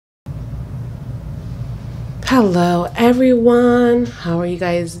Hello everyone, how are you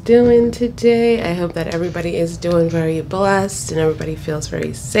guys doing today? I hope that everybody is doing very blessed and everybody feels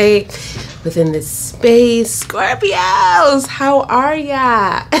very safe within this space. Scorpios, how are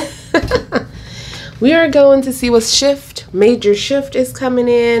ya? We are going to see what major shift is coming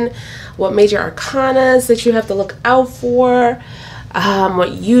in, what major arcanas that you have to look out for, what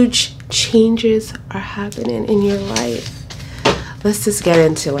huge changes are happening in your life. Let's just get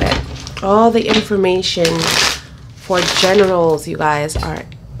into it. All the information for generals, you guys, are,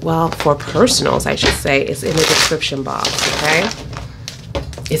 well, for personals, I should say, is in the description box, okay?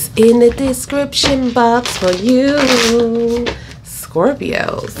 It's in the description box for you,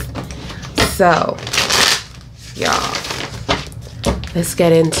 Scorpios. So, y'all, let's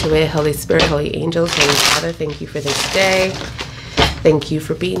get into it. Holy Spirit, Holy Angels, Holy Father, thank you for this day. Thank you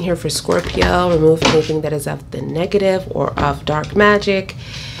for being here for Scorpio. Remove anything that is of the negative or of dark magic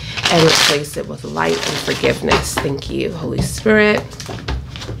and replace it with light and forgiveness. Thank you, Holy Spirit.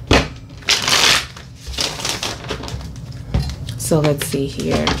 So let's see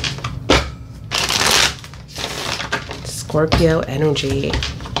here. Scorpio energy.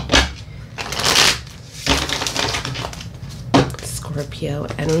 Scorpio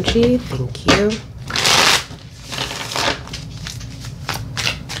energy, thank you.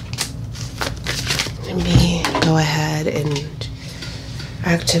 Let me go ahead and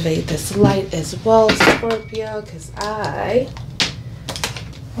activate this light as well, Scorpio, because I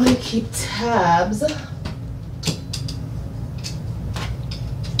want to keep tabs on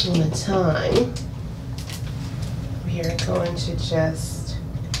the time. We are going to just,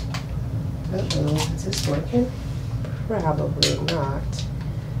 is this working? Probably not.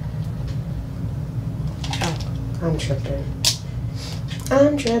 Oh, I'm tripping.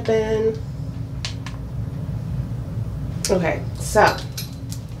 Okay, so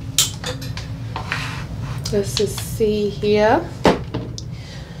let's just see here.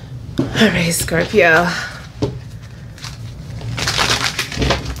 All right, Scorpio.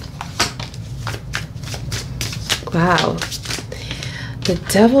 Wow. The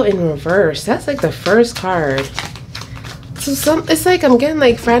Devil in reverse. That's like the first card. So it's like I'm getting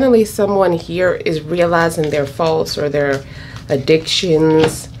like finally someone here is realizing their faults or their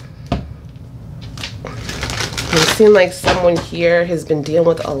addictions. It seems like someone here has been dealing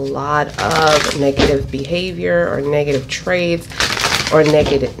with a lot of negative behavior or negative traits or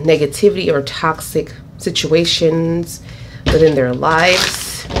negativity or toxic situations within their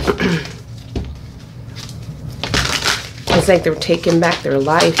lives. It's like they're taking back their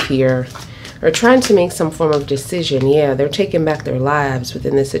life here or trying to make some form of decision. Yeah, they're taking back their lives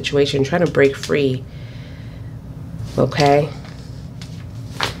within this situation, trying to break free. Okay?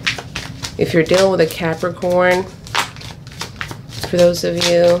 If you're dealing with a Capricorn, for those of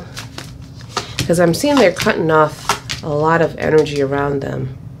you, because I'm seeing they're cutting off a lot of energy around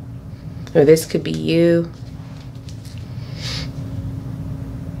them. Or this could be you.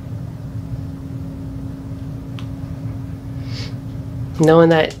 Knowing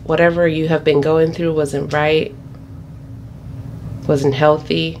that whatever you have been going through wasn't right, wasn't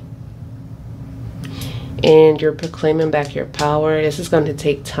healthy, and you're proclaiming back your power. This is going to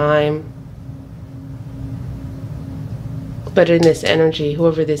take time. But in this energy,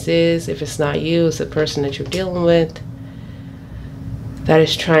 whoever this is, if it's not you, it's the person that you're dealing with that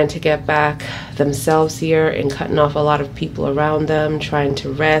is trying to get back themselves here and cutting off a lot of people around them, trying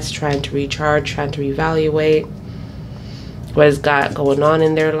to rest, trying to recharge, trying to reevaluate what has got going on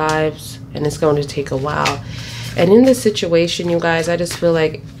in their lives. And it's going to take a while. And in this situation, you guys, I just feel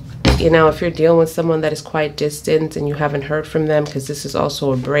like, you know, if you're dealing with someone that is quite distant and you haven't heard from them, because this is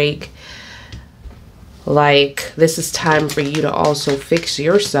also a break, like this is time for you to also fix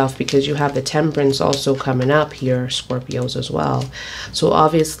yourself, because you have the Temperance also coming up here, Scorpios, as well. So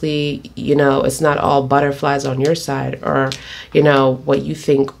obviously, you know, it's not all butterflies on your side, or, you know, what you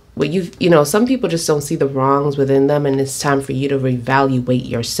think, you know, some people just don't see the wrongs within them, and it's time for you to reevaluate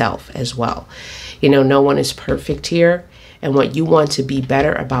yourself as well. You know, no one is perfect here, and what you want to be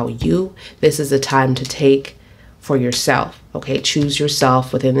better about you, this is a time to take for yourself. Okay, choose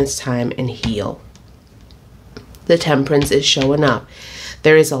yourself within this time and heal. The Temperance is showing up.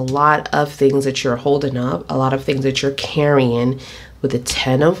 There is a lot of things that you're holding up, a lot of things that you're carrying with the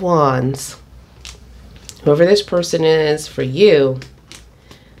 10 of Wands. Whoever this person is for you,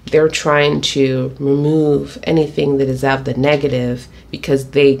 they're trying to remove anything that is of the negative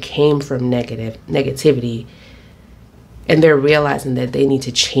because they came from negativity, and they're realizing that they need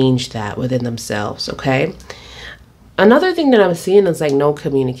to change that within themselves. Okay, another thing that I'm seeing is like no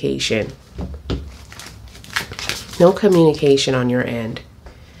communication. No communication on your end.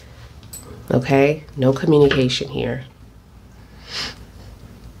 Okay? No communication here.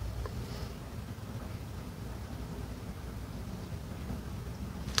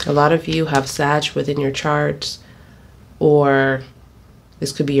 A lot of you have Sag within your charts, or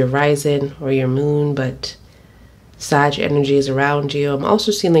this could be your rising or your moon, but Sag energy is around you. I'm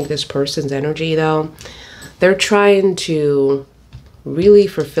also seeing like this person's energy though. They're trying to really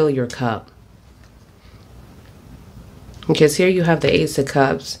fulfill your cup. Because here you have the Ace of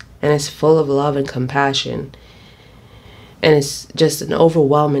Cups, and it's full of love and compassion. And it's just an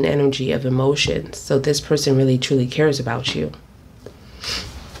overwhelming energy of emotions. So this person really truly cares about you.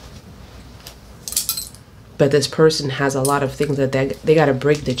 But this person has a lot of things that they got to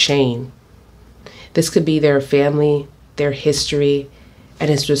break the chain. This could be their family, their history,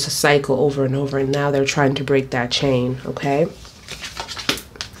 and it's just a cycle over and over. And now they're trying to break that chain, okay?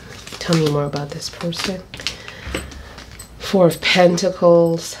 Tell me more about this person. Four of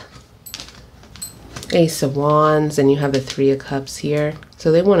Pentacles, Ace of Wands, and you have the Three of Cups here.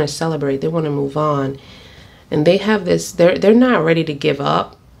 So they want to celebrate. They want to move on. And they have this, they're not ready to give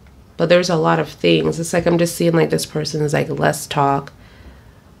up. But there's a lot of things. It's like I'm just seeing like this person is like less talk,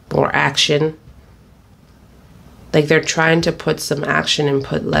 more action. Like they're trying to put some action and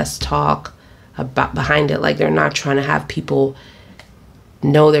put less talk about behind it. Like they're not trying to have people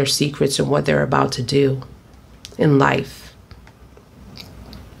know their secrets and what they're about to do in life.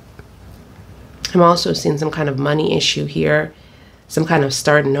 I'm also seeing some kind of money issue here. Some kind of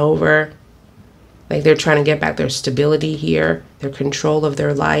starting over. Like they're trying to get back their stability here. Their control of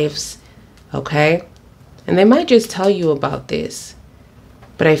their lives. Okay? And they might just tell you about this.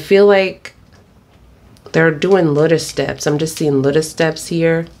 But I feel like they're doing little steps. I'm just seeing little steps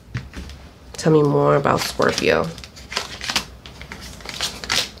here. Tell me more about Scorpio.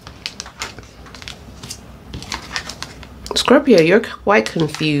 Scorpio, you're quite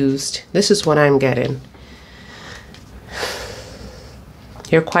confused. This is what I'm getting.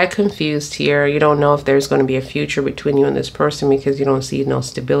 You're quite confused here. You don't know if there's going to be a future between you and this person because you don't see no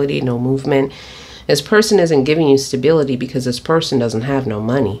stability, no movement. This person isn't giving you stability because this person doesn't have no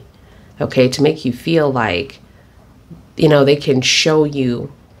money. Okay, to make you feel like, you know, they can show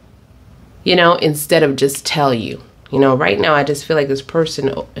you, you know, instead of just tell you. You know, right now I just feel like this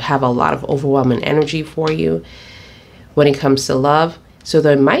person have a lot of overwhelming energy for you when it comes to love. So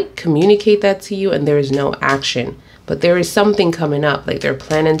they might communicate that to you and there is no action. But there is something coming up, like they're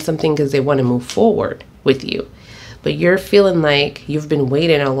planning something because they want to move forward with you. But you're feeling like you've been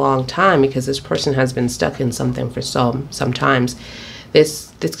waiting a long time because this person has been stuck in something for sometimes.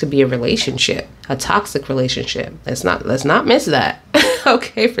 This could be a relationship, a toxic relationship. Let's not miss that.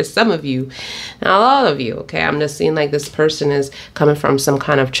 Okay, for some of you, not all of you. Okay, I'm just seeing like this person is coming from some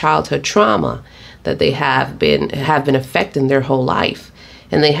kind of childhood trauma that they have been affecting their whole life.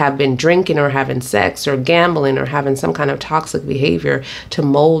 And they have been drinking or having sex or gambling or having some kind of toxic behavior to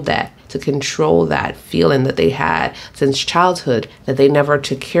mold that, to control that feeling that they had since childhood that they never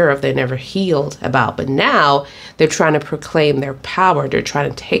took care of, they never healed about. But now they're trying to proclaim their power. They're trying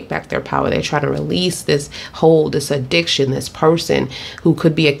to take back their power. They're trying to release this hold, this addiction, this person who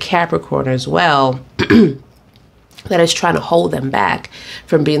could be a Capricorn as well that is trying to hold them back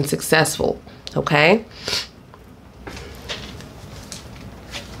from being successful. Okay?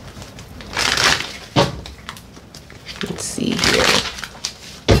 Let's see here.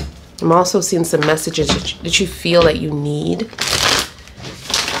 I'm also seeing some messages that you feel that you need.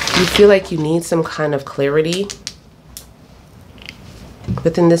 You feel like you need some kind of clarity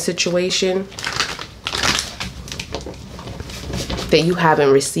within this situation that you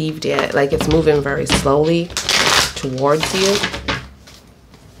haven't received yet. Like it's moving very slowly towards you.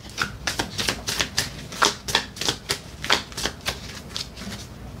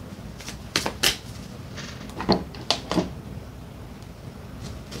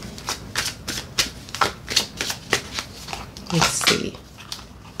 Let's see.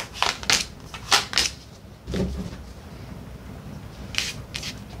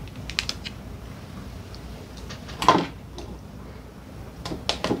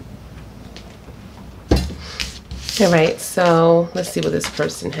 All right, so let's see what this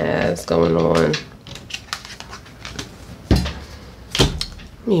person has going on.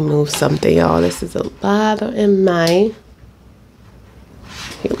 Let me move something, y'all. This is a lot in my.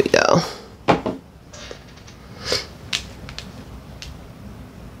 Here we go.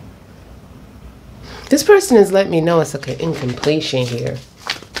 This person is letting me know it's like an incompletion here.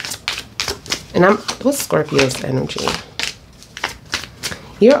 And what's Scorpio's energy?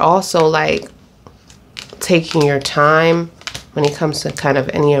 You're also like taking your time when it comes to kind of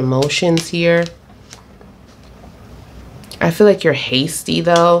any emotions here. I feel like you're hasty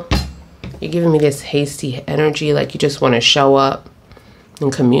though. You're giving me this hasty energy, like you just want to show up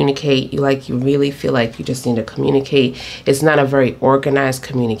and communicate. You really feel like you just need to communicate. It's not a very organized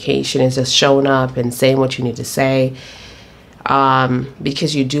communication. It's just showing up and saying what you need to say.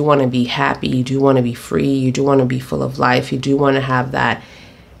 Because you do want to be happy, you do want to be free, you do want to be full of life, you do want to have that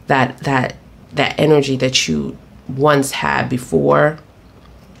energy that you once had before.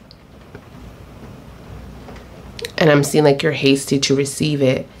 And I'm seeing like you're hasty to receive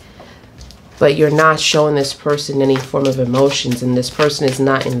it, but you're not showing this person any form of emotions, and this person is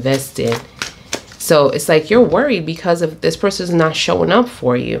not invested. So it's like you're worried because of this person is not showing up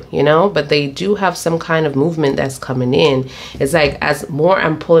for you, you know, but they do have some kind of movement that's coming in. It's like as more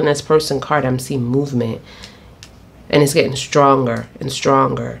I'm pulling this person card, I'm seeing movement, and it's getting stronger and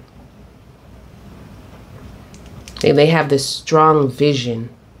stronger. They have this strong vision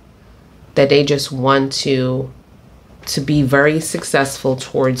that they just want to be very successful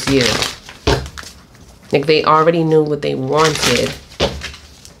towards you. Like they already knew what they wanted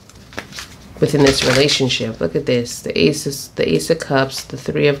within this relationship. Look at this. The Ace of Cups, the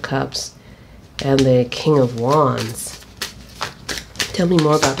Three of Cups, and the King of Wands. Tell me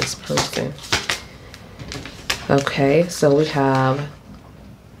more about this person. Okay, so we have,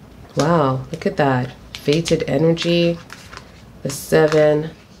 wow, look at that. Fated energy, the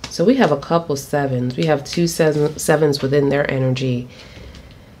 7. So we have a couple 7s. We have 2 7s within their energy.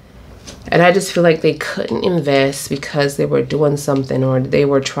 And I just feel like they couldn't invest because they were doing something, or they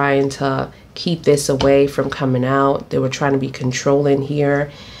were trying to keep this away from coming out. They were trying to be controlling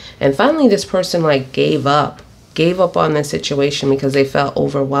here. And finally, this person like gave up on the situation because they felt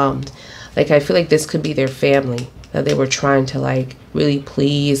overwhelmed. Like I feel like this could be their family that they were trying to like really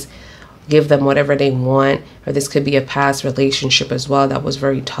please, give them whatever they want. Or this could be a past relationship as well that was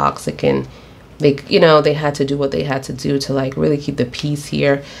very toxic, and they, you know, they had to do what they had to do to like really keep the peace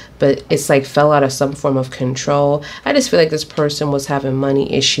here, but it's like fell out of some form of control. I just feel like this person was having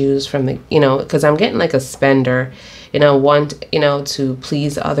money issues from the, you know, because I'm getting like a spender, you know, want, you know, to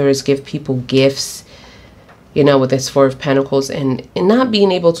please others, give people gifts, you know, with this 4 of Pentacles, and not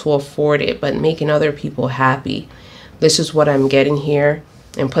being able to afford it, but making other people happy. This is what I'm getting here,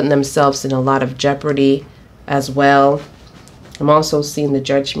 and putting themselves in a lot of jeopardy as well. I'm also seeing the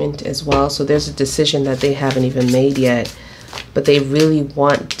Judgment as well. So there's a decision that they haven't even made yet, but they really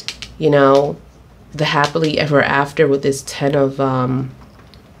want, you know, the happily ever after with this 10 of,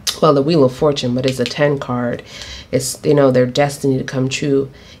 well, the Wheel of Fortune, but it's a 10 card. It's, you know, their destiny to come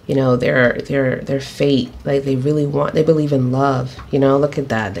true, you know, their fate. Like they really want, they believe in love, you know, look at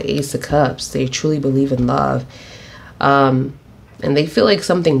that, the Ace of Cups. They truly believe in love. And they feel like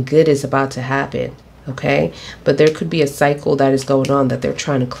something good is about to happen. Okay, but there could be a cycle that is going on that they're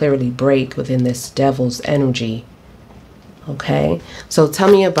trying to clearly break within this Devil's energy. Okay, so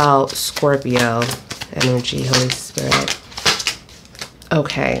tell me about Scorpio energy, Holy Spirit.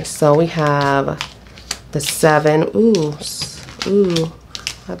 Okay, so we have the 7. Ooh,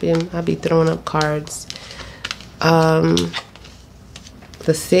 I'll be throwing up cards. The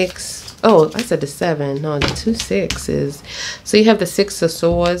 6. Oh, I said the 7. No, the 2 6s. So you have the 6 of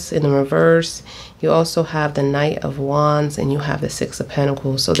Swords in the reverse. You also have the Knight of Wands, and you have the 6 of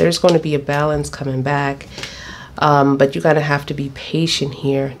Pentacles. So there's going to be a balance coming back. But you gotta have to be patient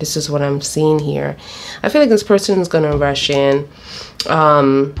here. This is what I'm seeing here. I feel like this person is gonna rush in.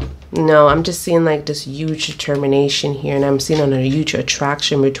 No, I'm just seeing like this huge determination here, and I'm seeing a huge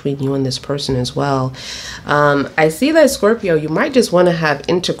attraction between you and this person as well. I see that Scorpio, you might just want to have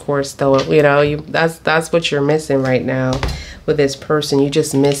intercourse though. You know, that's what you're missing right now with this person. You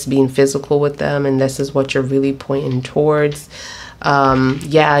just miss being physical with them, and this is what you're really pointing towards.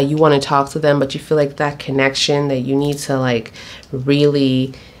 Yeah, you want to talk to them, but you feel like that connection that you need to like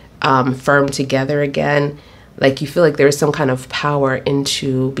really firm together again. Like you feel like there's some kind of power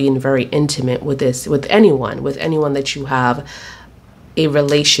into being very intimate with this, with anyone that you have a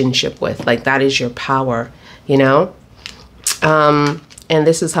relationship with. Like that is your power, you know? And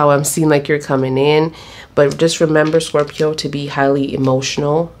this is how I'm seeing like you're coming in. But just remember, Scorpio, to be highly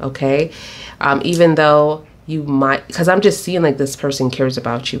emotional, okay? Even though you might, because I'm just seeing like this person cares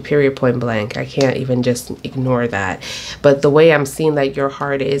about you, period, point blank. I can't even just ignore that. But the way I'm seeing that your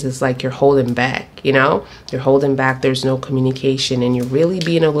heart is like you're holding back, you know? You're holding back. There's no communication, and you're really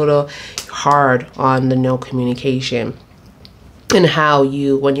being a little hard on the no communication. And how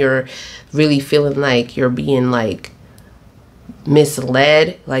you, when you're really feeling like you're being like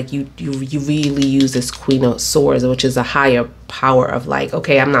misled, like you really use this Queen of Swords, which is a higher power of like,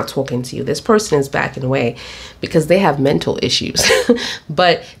 okay, I'm not talking to you. This person is backing away because they have mental issues.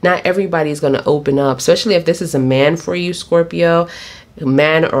 But not everybody's going to open up, especially if this is a man for you, Scorpio.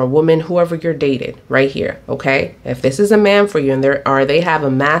 man or woman, whoever you're dating right here, okay? If this is a man for you and they have a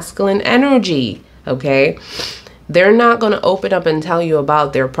masculine energy, okay, they're not going to open up and tell you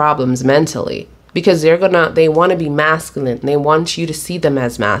about their problems mentally, because they want to be masculine. They want you to see them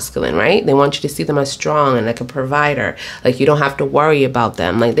as masculine, right? They want you to see them as strong and like a provider. Like you don't have to worry about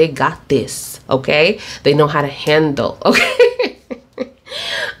them. Like they got this, okay? They know how to handle, okay?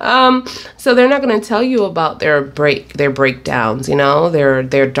 So they're not going to tell you about their breakdowns, you know,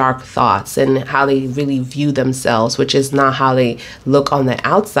 their dark thoughts and how they really view themselves, which is not how they look on the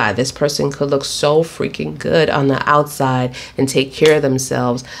outside. This person could look so freaking good on the outside and take care of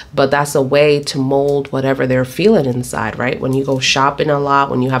themselves, but that's a way to mold whatever they're feeling inside, right? When you go shopping a lot,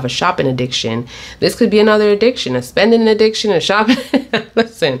 when you have a shopping addiction, this could be another addiction, a spending addiction, a shopping.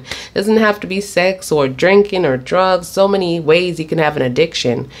 Listen, it doesn't have to be sex or drinking or drugs. So many ways you can have an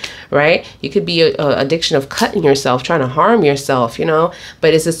addiction, right? You could be a addiction of cutting yourself, trying to harm yourself, you know,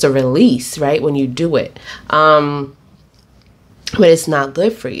 but it's just a release, right? When you do it. But it's not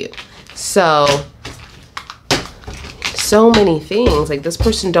good for you. So many things, like this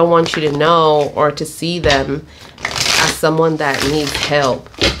person don't want you to know or to see them as someone that needs help.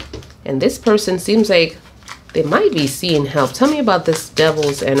 And this person seems like they might be seeking help. Tell me about this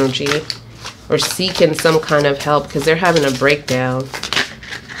devil's energy, or seeking some kind of help, because they're having a breakdown.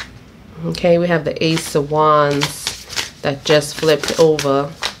 Okay, we have the Ace of Wands that just flipped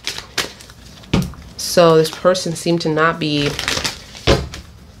over. So this person seemed to not be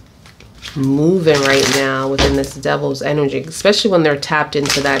moving right now within this devil's energy, especially when they're tapped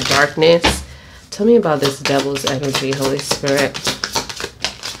into that darkness. Tell me about this devil's energy, Holy Spirit.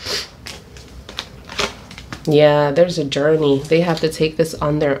 Yeah, there's a journey. They have to take this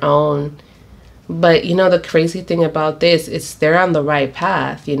on their own. But, you know, the crazy thing about this is they're on the right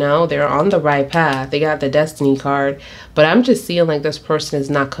path, you know? They're on the right path. They got the Destiny card. But I'm just seeing like this person is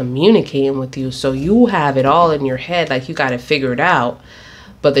not communicating with you. So you have it all in your head, like you got it figured out.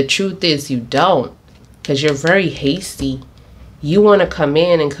 But the truth is you don't, because you're very hasty. You want to come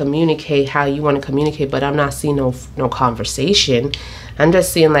in and communicate how you want to communicate, but I'm not seeing no conversation. I'm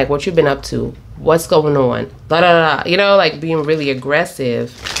just seeing like what you've been up to, what's going on, blah, blah, blah, you know, like being really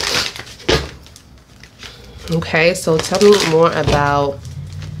aggressive. Okay, so tell me more about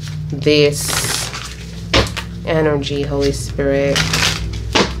this energy, Holy Spirit.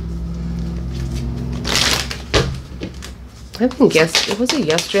 I think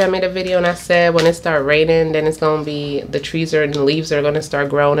yesterday I made a video and I said when it starts raining, then it's going to be, the trees and the leaves are going to start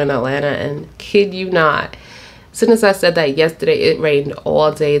growing in Atlanta, and kid you not, as soon as I said that yesterday, it rained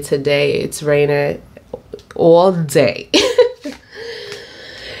all day. Today it's raining all day.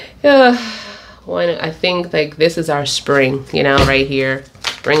 Yeah. When I think like this is our spring, you know, right here.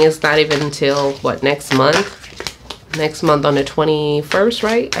 Spring is not even until what, next month? Next month on the 21st,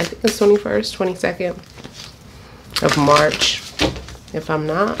 right? I think it's 21st, 22nd of March. If I'm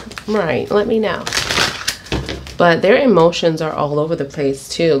not right, let me know. But their emotions are all over the place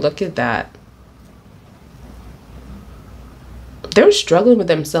too. Look at that. They're struggling with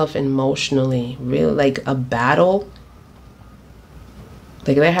themselves emotionally, really, like a battle.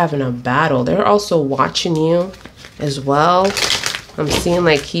 Like they're having a battle. They're also watching you as well. I'm seeing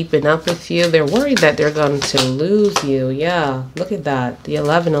like keeping up with you. They're worried that they're going to lose you. Yeah, look at that. The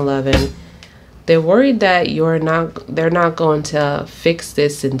 1111. They're worried that they're not going to fix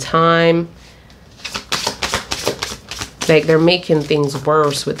this in time. Like they're making things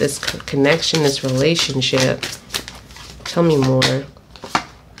worse with this connection, this relationship. Tell me more.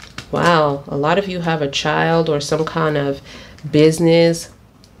 Wow, a lot of you have a child or some kind of business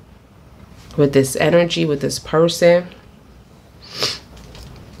with this energy, with this person.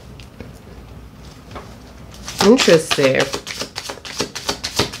 Interesting.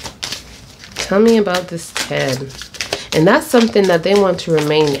 Tell me about this 10. And that's something that they want to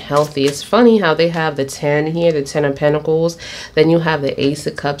remain healthy. It's funny how they have the 10 here, the 10 of Pentacles. Then you have the Ace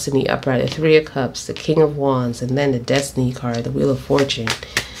of Cups in the upright, the 3 of Cups, the King of Wands, and then the Destiny card, the Wheel of Fortune.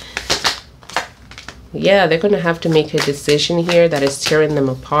 Yeah, they're going to have to make a decision here that is tearing them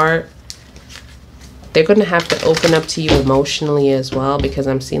apart. They're going to have to open up to you emotionally as well, because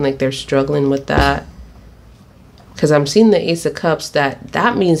I'm seeing like they're struggling with that. Because I'm seeing the Ace of Cups,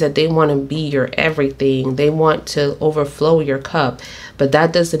 that means that they want to be your everything. They want to overflow your cup. But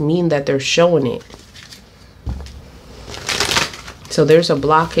that doesn't mean that they're showing it. So there's a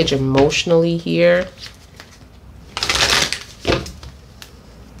blockage emotionally here.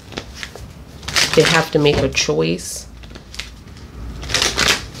 They have to make a choice.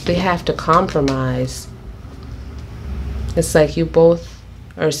 They have to compromise. It's like you both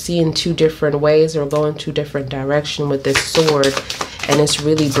are seeing two different ways or going two different directions with this sword. and it's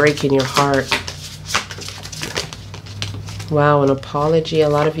really breaking your heart. Wow, an apology. A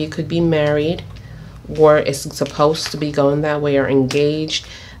lot of you could be married, or it's supposed to be going that way, or engaged.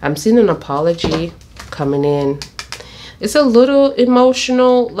 I'm seeing an apology coming in. It's a little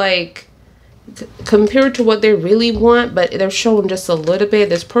emotional, like compared to what they really want, but they're showing just a little bit.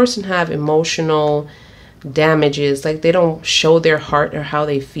 This person have emotional damages, like they don't show their heart or how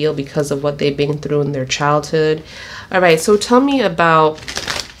they feel because of what they've been through in their childhood. All right, so tell me about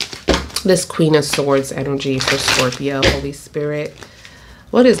this Queen of Swords energy for Scorpio. Holy Spirit,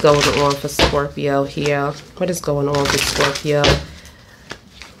 what is going on for Scorpio here? What is going on for Scorpio?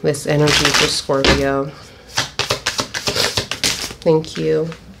 This energy for Scorpio. Thank you.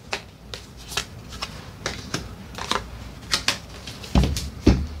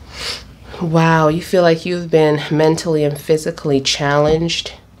 Wow, you feel like you've been mentally and physically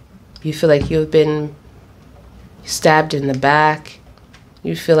challenged. You feel like you've been stabbed in the back.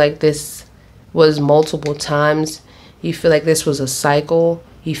 You feel like this was multiple times. You feel like this was a cycle.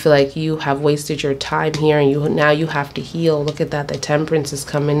 You feel like you have wasted your time here, and now you have to heal. Look at that. The Temperance is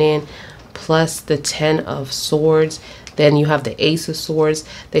coming in, plus the 10 of Swords. Then you have the Ace of Swords,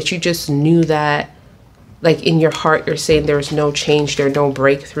 that you just knew that, like in your heart, you're saying there's no change, there's no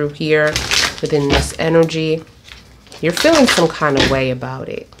breakthrough here within this energy. You're feeling some kind of way about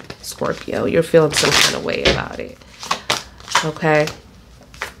it, Scorpio. You're feeling some kind of way about it. Okay.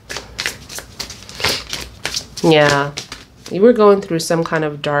 Yeah. You were going through some kind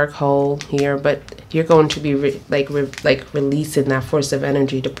of dark hole here, but you're going to be releasing that force of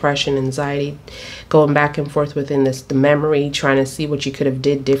energy, depression, anxiety, going back and forth within the memory, trying to see what you could have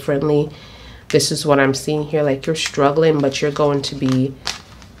did differently. This is what I'm seeing here. Like you're struggling, but you're going to be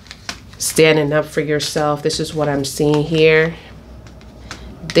standing up for yourself. This is what I'm seeing here.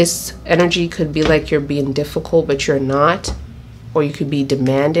 This energy could be like you're being difficult, but you're not. Or you could be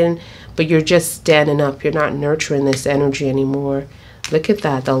demanding, but you're just standing up. You're not nurturing this energy anymore. Look at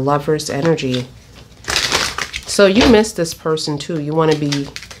that, the Lover's energy. So you miss this person too. You want to be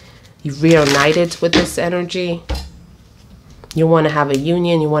reunited with this energy. You want to have a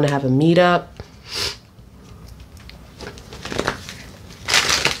union. You want to have a meetup.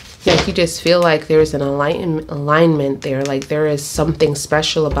 Like you just feel like there's an alignment there. Like there is something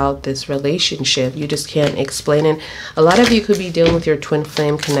special about this relationship. You just can't explain it. A lot of you could be dealing with your twin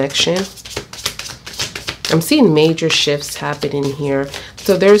flame connection. I'm seeing major shifts happening here.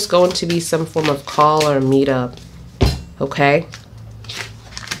 So there's going to be some form of call or meetup. Okay?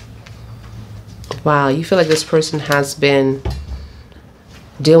 Wow, you feel like this person has been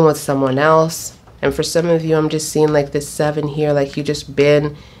dealing with someone else. And for some of you, I'm just seeing like this 7 here. Like you just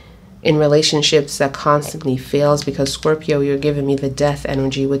been in relationships that constantly fails, because Scorpio, you're giving me the Death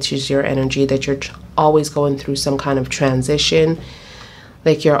energy, which is your energy that you're always going through some kind of transition.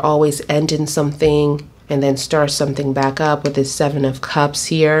 Like you're always ending something and then start something back up with this 7 of Cups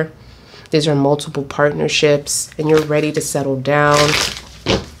here. These are multiple partnerships, and you're ready to settle down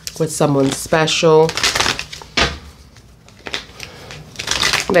with someone special.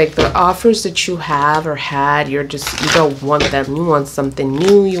 Like the offers that you have or had, you don't want them. You want something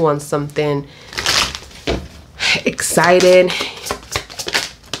new. You want something exciting.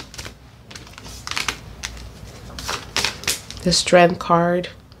 The Strength card.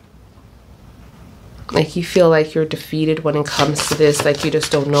 Like you feel like you're defeated when it comes to this. Like you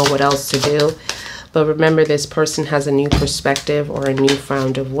just don't know what else to do. But remember, this person has a new perspective or a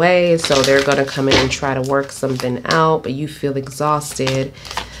newfound of way. So they're going to come in and try to work something out. But you feel exhausted.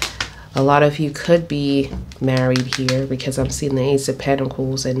 A lot of you could be married here, because I'm seeing the Ace of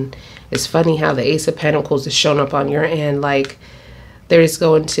Pentacles. And it's funny how the Ace of Pentacles is showing up on your end. Like there's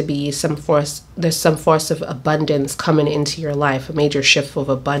going to be some force. There's some force of abundance coming into your life. A major shift of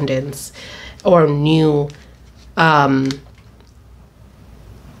abundance. Or new,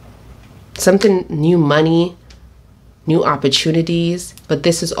 something new, money, new opportunities. But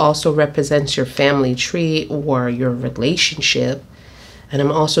this is also represents your family tree or your relationship. And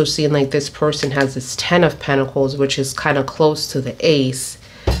I'm also seeing like this person has this 10 of Pentacles, which is kind of close to the Ace.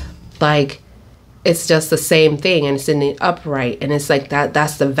 Like it's just the same thing, and it's in the upright, and it's like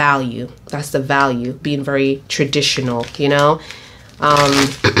that's the value. That's the value, being very traditional, you know.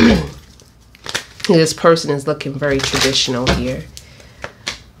 This person is looking very traditional here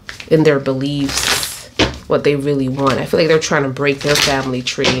in their beliefs, what they really want. I feel like they're trying to break their family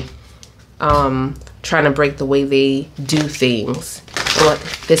tree, trying to break the way they do things, what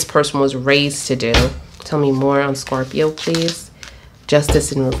this person was raised to do. Tell me more on Scorpio, please.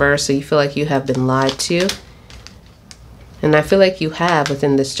 Justice in reverse. So you feel like you have been lied to. And I feel like you have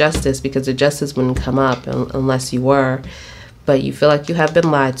within this justice, because the justice wouldn't come up unless you were. but you feel like you have been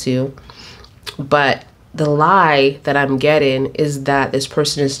lied to. But the lie that I'm getting is that this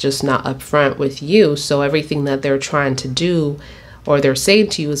person is just not upfront with you. So everything that they're trying to do or they're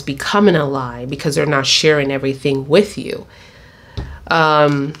saying to you is becoming a lie because they're not sharing everything with you.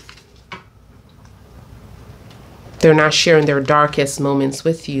 They're not sharing their darkest moments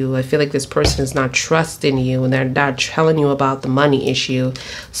with you. I feel like this person is not trusting you and they're not telling you about the money issue.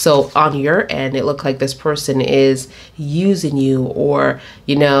 So on your end, it looked like this person is using you or,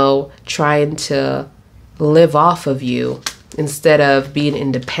 you know, trying to live off of you instead of being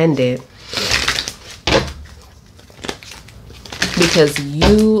independent. Because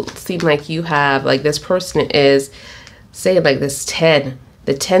you seem like you have, like this person is saying like this 10.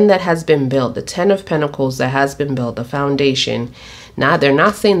 The 10 that has been built, the 10 of Pentacles that has been built, the foundation. Now, they're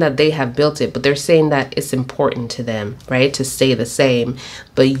not saying that they have built it, but they're saying that it's important to them, right? To stay the same.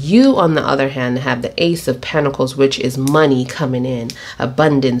 But you, on the other hand, have the Ace of Pentacles, which is money coming in,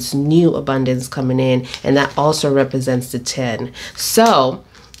 abundance, new abundance coming in. And that also represents the 10. So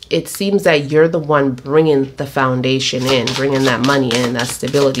it seems that you're the one bringing the foundation in, bringing that money in, that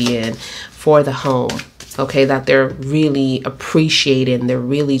stability in for the home. Okay, that they're really appreciating, they're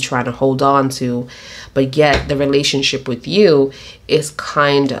really trying to hold on to, but yet the relationship with you is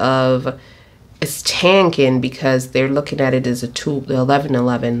kind of, it's tanking because they're looking at it as a 2, the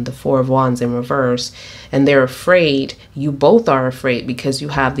 11-11, the 4 of Wands in reverse, and they're afraid. You both are afraid because you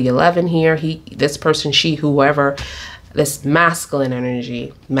have the 11 here, this person, she, whoever, this masculine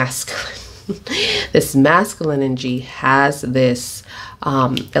energy, this masculine energy has this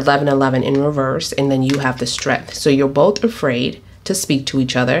 11-11 in reverse, and then you have the strength. So you're both afraid to speak to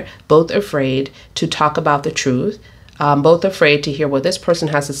each other, both afraid to talk about the truth, both afraid to hear what this person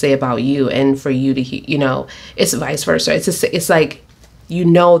has to say about you, and for you to hear, you know, it's vice versa. It's like, you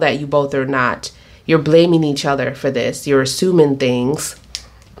know, that you both are not, you're blaming each other for this, you're assuming things.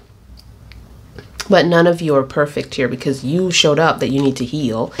 But none of you are perfect here because you showed up that you need to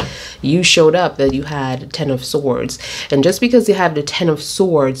heal. You showed up that you had 10 of Swords. And just because you have the 10 of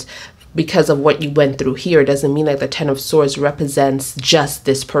Swords because of what you went through here doesn't mean that the 10 of Swords represents just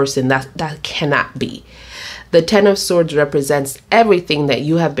this person. That cannot be. The 10 of Swords represents everything that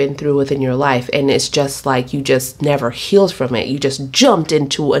you have been through within your life. And it's just like you just never healed from it. You just jumped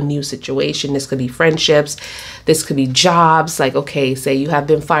into a new situation. This could be friendships. This could be jobs. Like, okay, say you have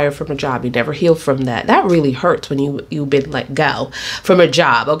been fired from a job. You never healed from that. That really hurts when you've been let go from a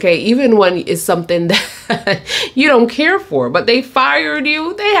job. Okay, even when it's something that you don't care for, but they fired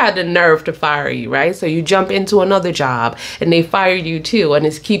you. They had the nerve to fire you, right? So you jump into another job and they fired you too. And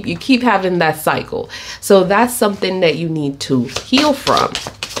you keep having that cycle. So that's something that you need to heal from.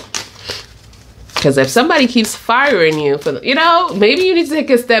 Because if somebody keeps firing you, you know, maybe you need to take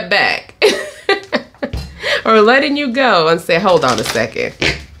a step back. Or letting you go and say, hold on a second.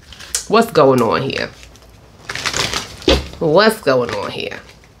 What's going on here? What's going on here?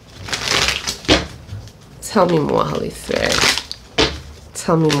 Tell me more, Holy Spirit.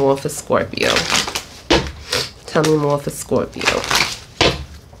 Tell me more for Scorpio. Tell me more for Scorpio.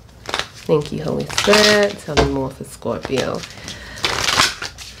 Thank you, Holy Spirit. Tell me more for Scorpio.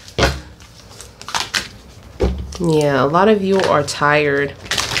 Yeah, a lot of you are tired.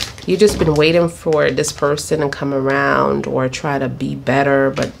 You've just been waiting for this person to come around or try to be better,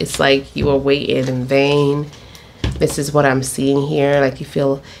 but it's like you are waiting in vain. This is what I'm seeing here. Like you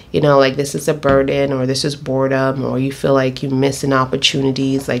feel, you know, like this is a burden or this is boredom, or you feel like you're missing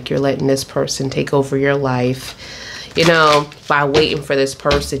opportunities, like you're letting this person take over your life. You know, by waiting for this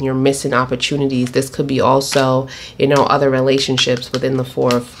person, you're missing opportunities. This could be also, you know, other relationships within the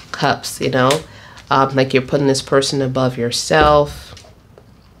 4 of Cups, you know, like you're putting this person above yourself.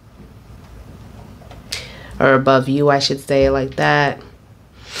 Or above you, I should say, like that.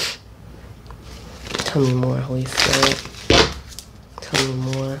 Tell me more, Holy Spirit. Tell me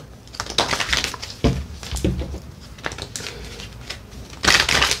more.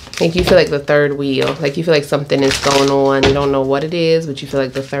 Like you feel like the third wheel. Like you feel like something is going on. You don't know what it is, but you feel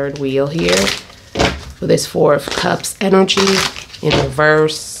like the third wheel here. With this 4 of Cups energy in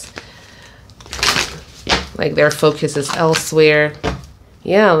reverse. Like their focus is elsewhere.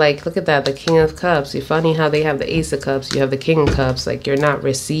 Yeah, like look at that, the King of Cups. It's funny how they have the Ace of Cups, you have the King of Cups. Like you're not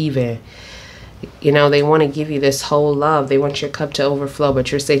receiving. You know, they want to give you this whole love. They want your cup to overflow, but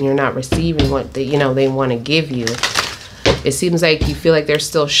you're saying you're not receiving what they, you know, they want to give you. It seems like you feel like they're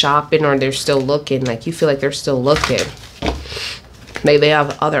still shopping or they're still looking. Like you feel like they're still looking. Maybe they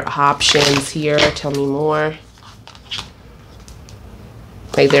have other options here. Tell me more.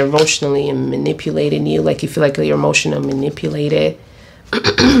 Like they're emotionally manipulating you. Like you feel like you're emotionally manipulated.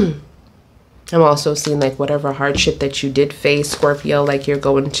 I'm also seeing like whatever hardship that you did face, Scorpio, like you're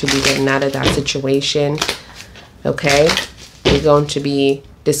going to be getting out of that situation. Okay? You're going to be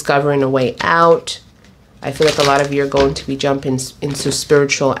discovering a way out. I feel like a lot of you are going to be jumping into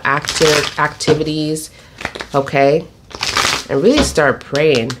spiritual activities. Okay? And really start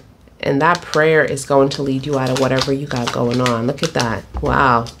praying. And that prayer is going to lead you out of whatever you got going on. Look at that.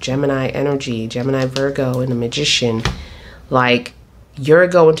 Wow. Gemini energy. Gemini, Virgo, and the Magician. Like, you're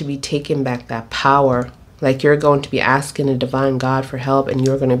going to be taking back that power. Like, you're going to be asking the divine God for help, and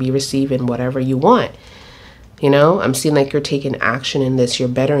you're going to be receiving whatever you want. You know, I'm seeing like you're taking action in this. You're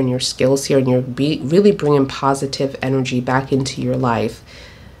bettering your skills here, and you're really bringing positive energy back into your life.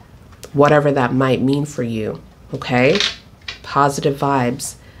 Whatever that might mean for you. Okay? Positive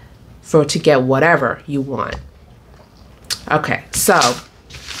vibes to get whatever you want. Okay, so.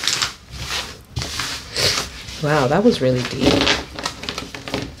 Wow, that was really deep.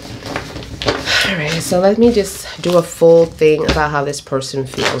 All right, so let me just do a full thing about how this person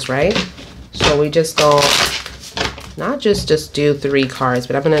feels, right? So we just go, not just do 3 cards,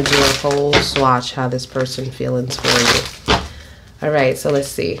 but I'm going to do a whole swatch how this person feelings for you. All right, so let's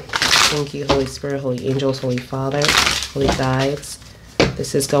see. Thank you, Holy Spirit, Holy Angels, Holy Father, Holy Guides.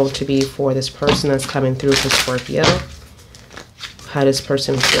 This is going to be for this person that's coming through for Scorpio. How this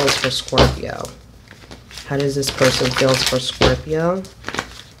person feels for Scorpio. How does this person feel for Scorpio?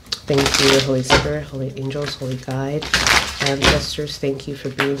 Thank you, Holy Spirit, Holy Angels, Holy Guide, Ancestors. Thank you for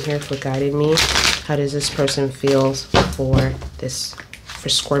being here, for guiding me. How does this person feel for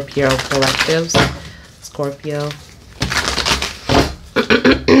Scorpio collectives? Scorpio.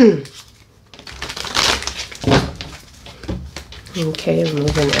 Okay,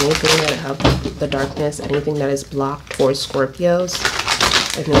 removing anything that have the darkness, anything that is blocked for Scorpios,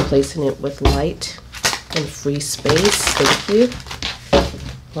 and then placing it with light and free space. Thank you.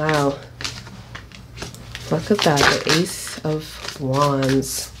 Wow. Look at that, the Ace of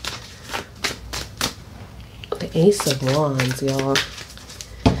Wands. The Ace of Wands, y'all.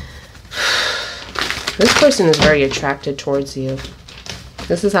 This person is very attracted towards you.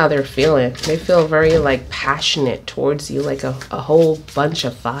 This is how they're feeling. They feel very like passionate towards you, like a whole bunch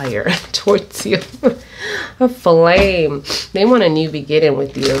of fire towards you. A flame. They want a new beginning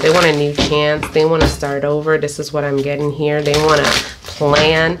with you. They want a new chance. They want to start over. This is what I'm getting here. They want to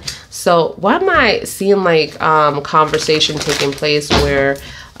plan. So why am I seeing like conversation taking place where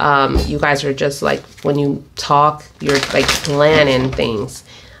you guys are just like, when you talk, you're like planning things.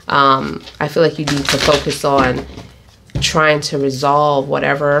 I feel like you need to focus on trying to resolve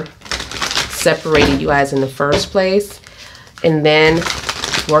whatever separated you guys in the first place, and then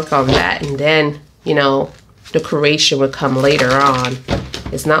work on that, and then, you know, the creation would come later on.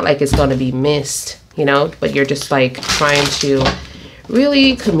 It's not like it's going to be missed, you know, but you're just like trying to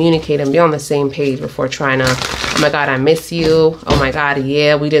really communicate and be on the same page before trying to, oh my God, I miss you. Oh my God,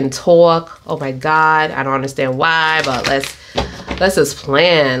 yeah, we didn't talk. Oh my God, I don't understand why, but let's just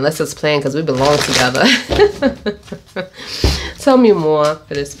plan. Let's just plan because we belong together. Tell me more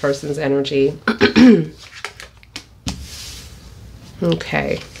for this person's energy.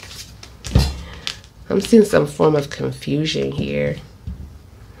 Okay. I'm seeing some form of confusion here.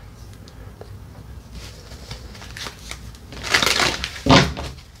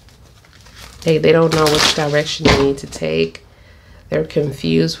 They don't know which direction they need to take. They're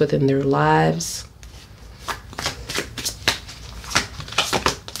confused within their lives.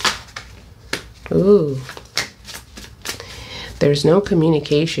 Ooh. There's no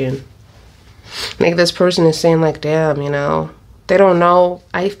communication. Like this person is saying like, damn, you know, they don't know.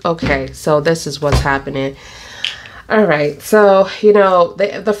 Okay, so this is what's happening. All right, so, you know,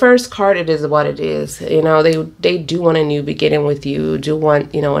 the first card, it is what it is. You know, they do want a new beginning with you, do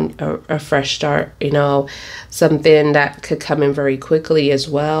want, you know, a fresh start, you know, something that could come in very quickly as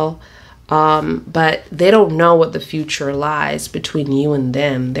well. But they don't know what the future lies between you and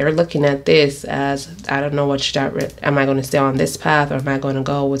them. They're looking at this as, I don't know what am I going to stay on this path, or am I going to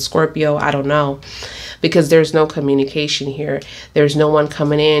go with Scorpio? I don't know, because there's no communication here. There's no one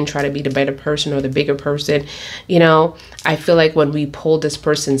coming in trying to be the better person or the bigger person. You know, I feel like when we pulled this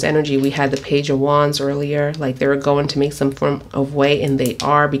person's energy, we had the Page of Wands earlier, like they were going to make some form of way, and they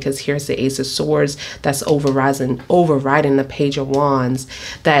are, because here's the Ace of Swords that's overriding the Page of Wands,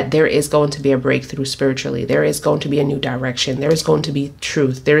 that there is going to be a breakthrough spiritually. There is going to be a new direction. There is going to be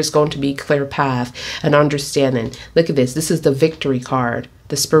truth. There is going to be clear path and understanding. Look at this. This is the Victory card,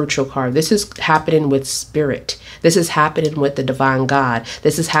 the spiritual card. This is happening with spirit. This is happening with the divine God.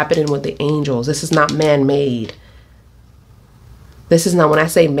 This is happening with the angels. This is not man-made. This is not, when I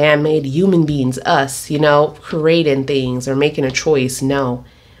say man-made, human beings, us, you know, creating things or making a choice. No.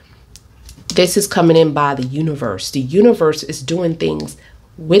 This is coming in by the universe. The universe is doing things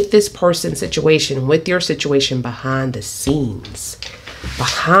with this person's situation, with your situation behind the scenes.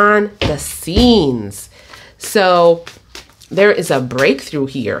 Behind the scenes. So there is a breakthrough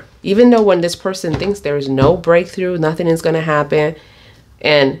here. Even though when this person thinks there is no breakthrough, nothing is going to happen.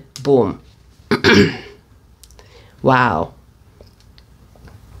 And boom. Wow.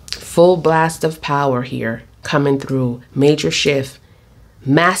 Full blast of power here coming through. Major shift.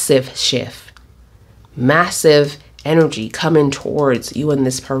 Massive shift. Massive energy coming towards you and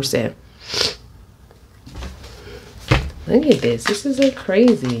this person. Look at this. This is like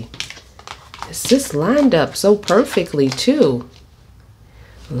crazy. It's just lined up so perfectly too.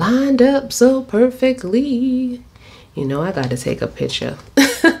 Lined up so perfectly. You know, I got to take a picture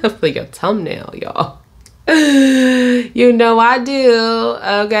for your thumbnail, y'all. You know I do.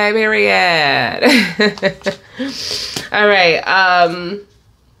 Okay, period. All right.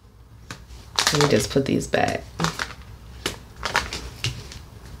 Let me just put these back.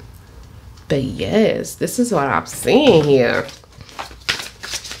 But yes, this is what I'm seeing here.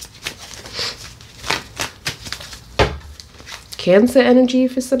 Cancer energy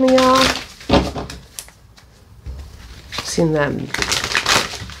for some of y'all. Seen that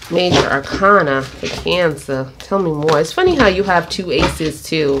major arcana for Cancer. Tell me more. It's funny how you have two aces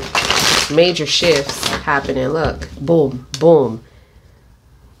too. Major shifts happening. Look, boom, boom.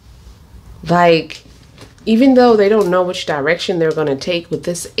 Like, even though they don't know which direction they're going to take with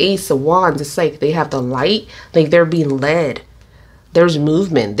this Ace of Wands, it's like they have the light, like they're being led. There's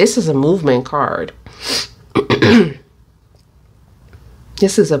movement. This is a movement card.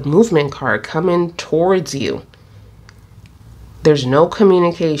 This is a movement card coming towards you. There's no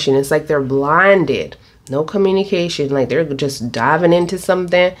communication. It's like they're blinded. No communication. Like they're just diving into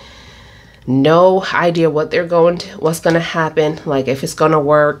something. No idea what they're going to, what's going to happen. Like if it's going to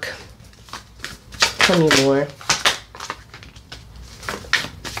work. Tell me more.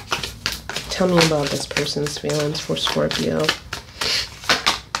 Tell me about this person's feelings for Scorpio.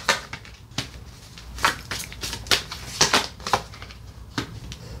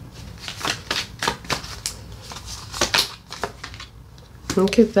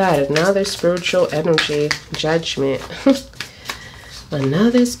 Look at that. Another spiritual energy. Judgment.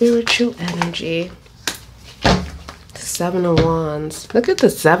 Another spiritual energy. Seven of Wands. Look at the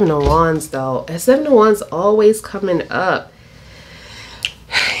Seven of Wands though. A Seven of Wands always coming up.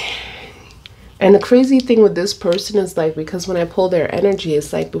 And the crazy thing with this person is like, because when I pull their energy,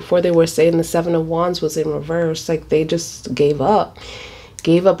 it's like before they were saying the Seven of Wands was in reverse. Like they just gave up.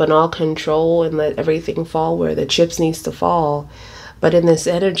 Gave up on all control and let everything fall where the chips needs to fall. But in this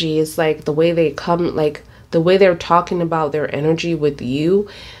energy, it's like the way they come, like the way they're talking about their energy with you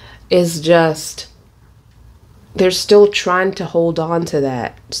is just... They're still trying to hold on to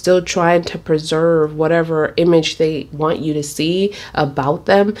that. Still trying to preserve whatever image they want you to see about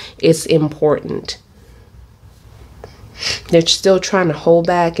them is important. They're still trying to hold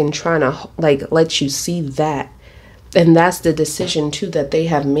back and trying to like let you see that. And that's the decision too that they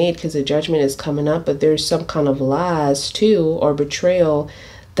have made, because the Judgment is coming up. But there's some kind of lies too or betrayal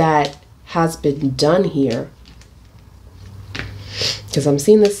that has been done here. Because I'm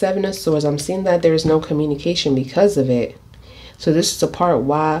seeing the Seven of Swords. I'm seeing that there is no communication because of it. So this is the part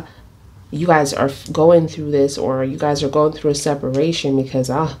why you guys are going through this, or you guys are going through a separation, because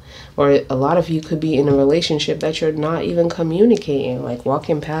or a lot of you could be in a relationship that you're not even communicating, like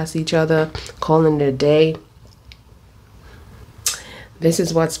walking past each other, calling it a day. This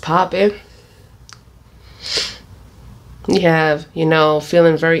is what's popping. You have, you know,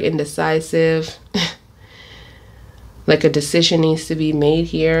 feeling very indecisive. Like a decision needs to be made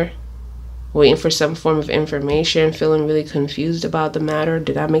here. Waiting for some form of information. Feeling really confused about the matter.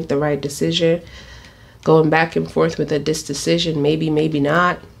 Did I make the right decision? Going back and forth with this decision. Maybe, maybe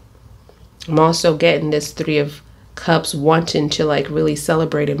not. I'm also getting this Three of Cups, wanting to like really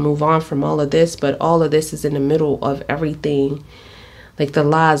celebrate and move on from all of this. But all of this is in the middle of everything. Like the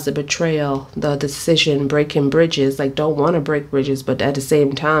lies, the betrayal, the decision, breaking bridges. Like don't want to break bridges. But at the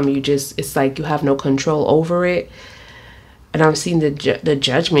same time, you just, it's like you have no control over it. And I'm seeing the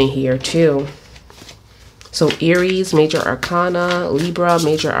Judgment here too. So Aries, Major Arcana. Libra,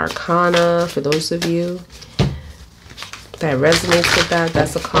 Major Arcana. For those of you that resonates with that,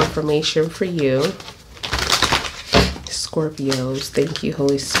 that's a confirmation for you. Scorpios, thank you,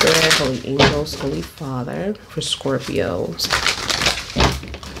 Holy Spirit, Holy Angels, Holy Father, for Scorpios.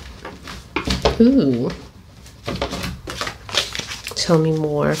 Ooh. Tell me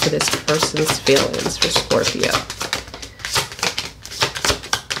more for this person's feelings for Scorpio.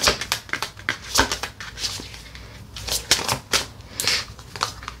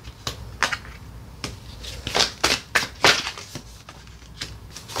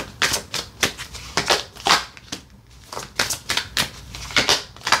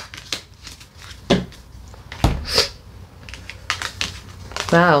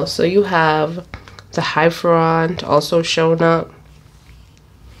 Wow, so you have the Hierophant also showing up.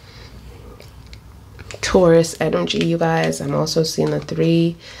 Taurus energy, you guys. I'm also seeing the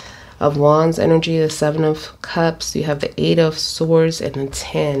 3 of Wands energy, the 7 of Cups. You have the 8 of Swords and the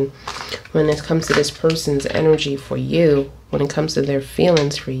 10. When it comes to this person's energy for you, when it comes to their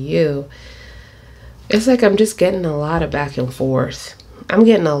feelings for you, it's like I'm just getting a lot of back and forth. I'm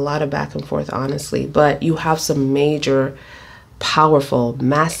getting a lot of back and forth, honestly. But you have some major, powerful,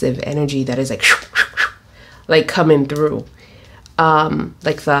 massive energy that is like coming through.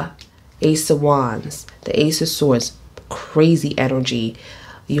 Like the Ace of Wands, the Ace of Swords, crazy energy.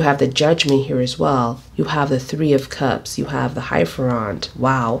 You have the Judgment here as well. You have the 3 of Cups. You have the Hierophant.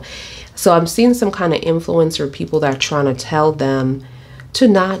 Wow. So I'm seeing some kind of influencer people that are trying to tell them to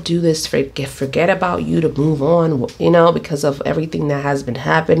not do this, forget about you, to move on, you know, because of everything that has been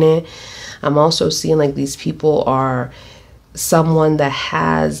happening. I'm also seeing like these people are someone that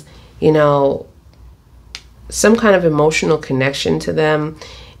has, you know, some kind of emotional connection to them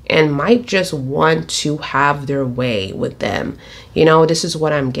and might just want to have their way with them. You know, this is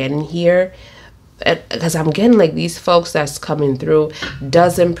what I'm getting here. Because I'm getting like these folks that's coming through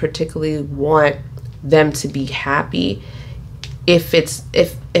doesn't particularly want them to be happy if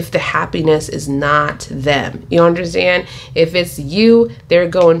the happiness is not them. You understand? If it's you, they're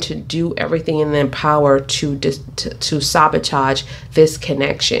going to do everything in their power to sabotage this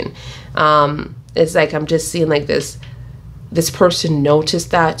connection. It's like I'm just seeing like this person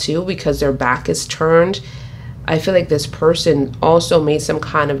noticed that too, because their back is turned. I feel like this person also made some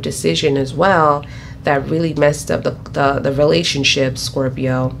kind of decision as well that really messed up the relationship,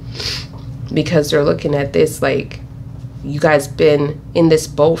 Scorpio, because they're looking at this like you guys been in this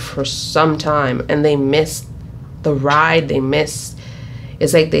boat for some time and they missed the ride. They missed,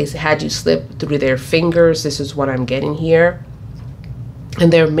 it's like they had you slip through their fingers. This is what I'm getting here.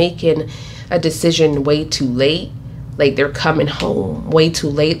 And they're making a decision way too late. Like they're coming home way too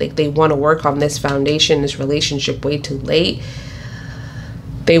late. Like they want to work on this foundation, this relationship way too late.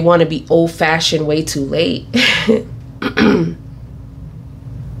 They want to be old-fashioned way too late.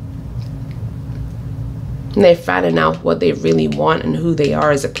 And they're finding out what they really want and who they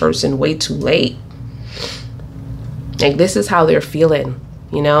are as a person way too late. Like this is how they're feeling,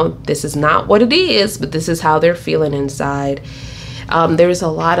 you know. This is not what it is, but this is how they're feeling inside. There's a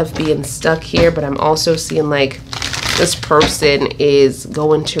lot of being stuck here, but I'm also seeing like this person is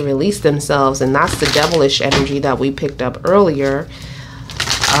going to release themselves, and that's the devilish energy that we picked up earlier.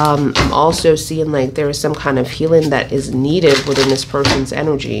 I'm also seeing like there is some kind of healing that is needed within this person's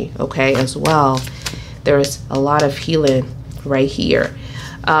energy, okay, as well. There's a lot of healing right here.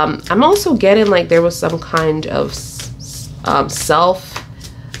 I'm also getting like there was some kind of self-esteem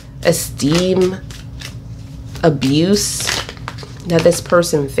abuse that this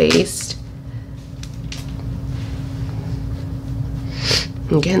person faced.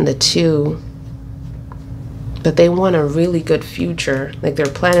 Again, the 2. But they want a really good future. Like they're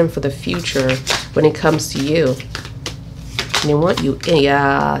planning for the future when it comes to you. They want you,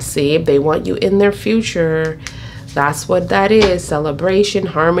 yeah, see, they want you in their future. That's what that is. Celebration,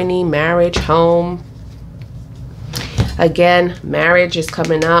 harmony, marriage, home. Again, marriage is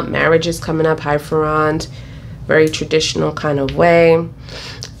coming up. Marriage is coming up, Hierophant. Very traditional kind of way.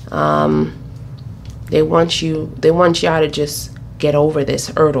 They want y'all to just get over this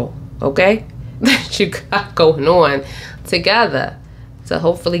hurdle, okay? That you got going on together. So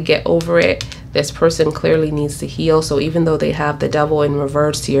hopefully get over it. This person clearly needs to heal. So even though they have the devil in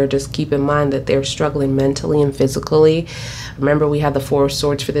reverse here, just keep in mind that they're struggling mentally and physically. Remember, we have the 4 of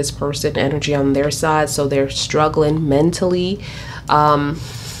Swords for this person, energy on their side. So they're struggling mentally. I'm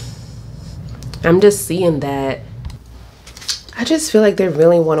just seeing that. I just feel like they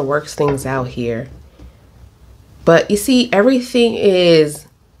really want to work things out here. But you see, everything is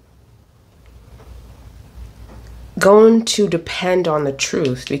going to depend on the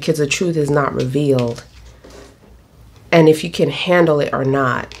truth, because the truth is not revealed, and if you can handle it or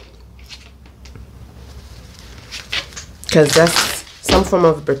not, because that's some form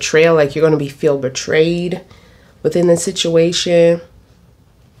of betrayal. Like you're going to feel betrayed within the situation.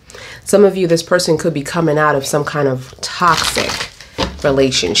 Some of you, this person could be coming out of some kind of toxic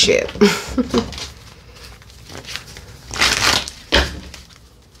relationship.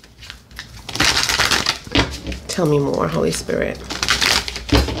 Tell me more, Holy Spirit.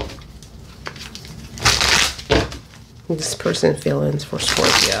 This person feelings for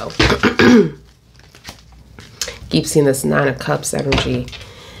Scorpio. Keep seeing this 9 of Cups energy.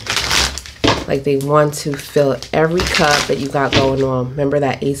 Like they want to fill every cup that you got going on. Remember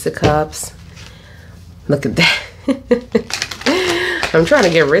that Ace of Cups? Look at that. I'm trying to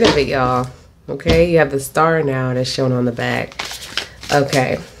get rid of it, y'all. Okay, you have the star now that's shown on the back.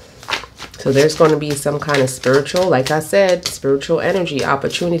 Okay, so there's going to be some kind of spiritual, like I said, spiritual energy,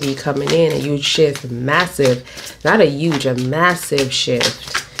 opportunity coming in, a huge shift, massive, not a huge, a massive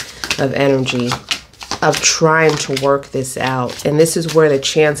shift of energy of trying to work this out. And this is where the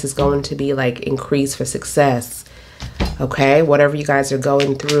chance is going to be like increased for success. Okay, whatever you guys are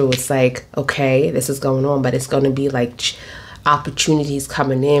going through, it's like, okay, this is going on, but it's going to be like opportunities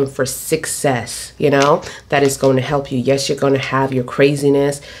coming in for success, you know, that is going to help you. Yes, you're going to have your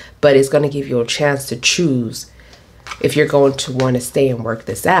craziness, but it's going to give you a chance to choose if you're going to want to stay and work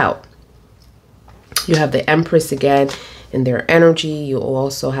this out. You have the Empress again in their energy. You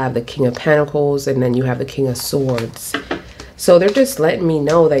also have the King of Pentacles, and then you have the King of Swords. So they're just letting me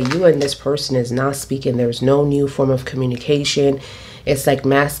know that you and this person is not speaking. There's no new form of communication. It's like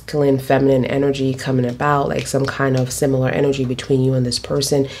masculine, feminine energy coming about, like some kind of similar energy between you and this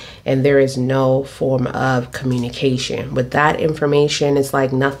person. And there is no form of communication. With that information, it's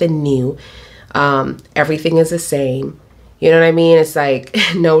like nothing new. Everything is the same. You know what I mean? It's like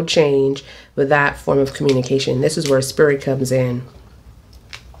no change with that form of communication. This is where spirit comes in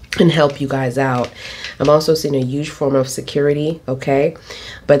and help you guys out. I'm also seeing a huge form of security, okay?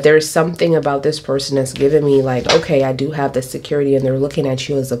 But there's something about this person that's giving me like, okay, I do have the security, and they're looking at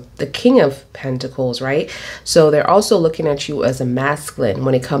you as the King of Pentacles, right? So they're also looking at you as a masculine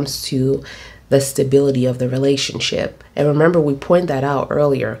when it comes to the stability of the relationship. And remember, we pointed that out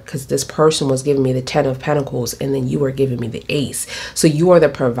earlier because this person was giving me the 10 of Pentacles, and then you were giving me the Ace. So you are the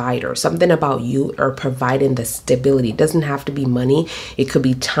provider. Something about you are providing the stability. It doesn't have to be money. It could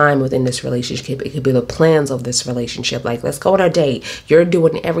be time within this relationship. It could be the plans of this relationship. Like, let's go on a date. You're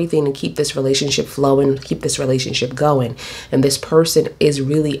doing everything to keep this relationship flowing, keep this relationship going. And this person is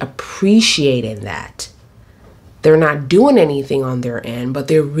really appreciating that. They're not doing anything on their end, but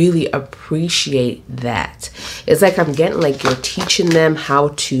they really appreciate that. It's like I'm getting like you're teaching them how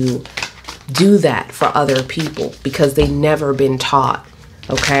to do that for other people because they've never been taught,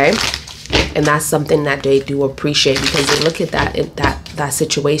 okay? And that's something that they do appreciate because they look at that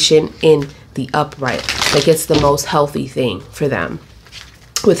situation in the upright. Like it's the most healthy thing for them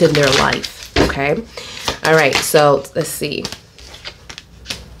within their life, okay? All right, so let's see.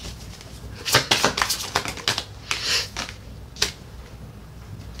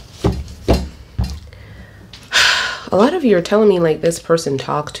 A lot of you are telling me like this person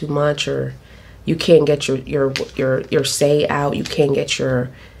talk too much, or you can't get your say out. You can't get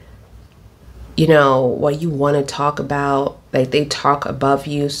your, you know, what you want to talk about. Like they talk above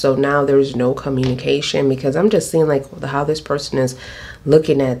you. So now there's no communication because I'm just seeing like how this person is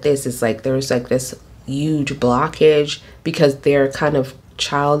looking at this. It's like there's like this huge blockage because they're kind of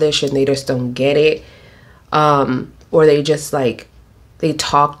childish and they just don't get it. Or they just like, they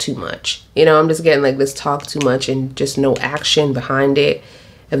talk too much. You know, I'm just getting like this talk too much and just no action behind it.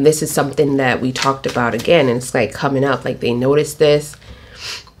 And this is something that we talked about again. And it's like coming up, like they notice this.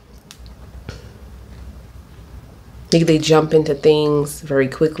 Like they jump into things very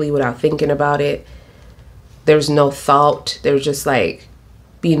quickly without thinking about it. There's no thought. They're just like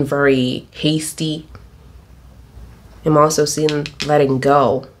being very hasty. I'm also seeing letting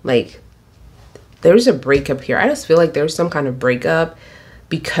go. Like there's a breakup here. I just feel like there's some kind of breakup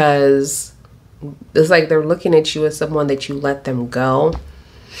because it's like they're looking at you as someone that you let them go.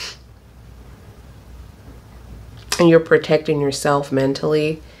 And you're protecting yourself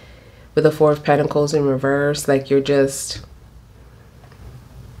mentally with the Four of Pentacles in reverse. Like you're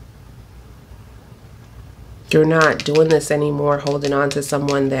not doing this anymore, holding on to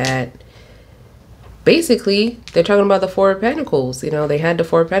someone that basically they're talking about the Four of Pentacles. You know, they had the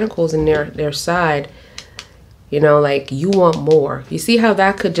Four of Pentacles in their side. You know, like you want more. You see how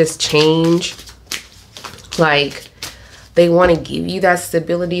that could just change? Like they want to give you that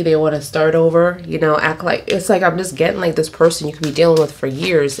stability. They want to start over, you know, act like it's like I'm just getting like this person you could be dealing with for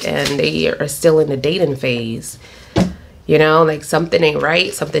years and they are still in the dating phase. You know, like something ain't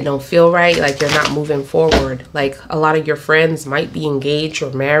right, something don't feel right, like you're not moving forward. Like a lot of your friends might be engaged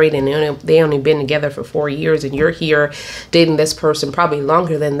or married and they only been together for 4 years, and you're here dating this person probably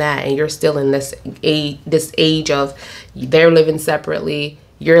longer than that, and you're still in this age of they're living separately,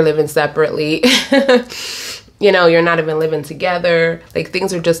 you're living separately. You know, you're not even living together. Like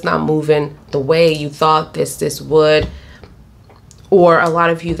things are just not moving the way you thought this would. Or a lot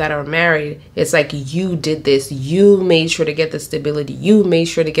of you that are married, it's like you did this. You made sure to get the stability. You made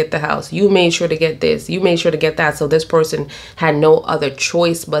sure to get the house. You made sure to get this. You made sure to get that. So this person had no other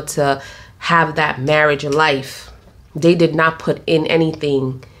choice but to have that marriage life. They did not put in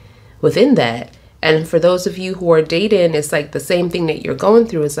anything within that. And for those of you who are dating, it's like the same thing that you're going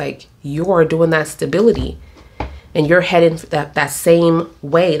through. Is like you're doing that stability and you're heading that same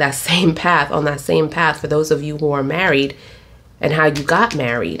way, that same path, on that same path. For those of you who are married, and how you got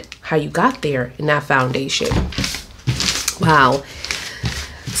married, how you got there in that foundation. Wow.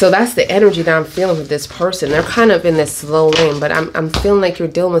 So that's the energy that I'm feeling with this person. They're kind of in this slow lane, but I'm feeling like you're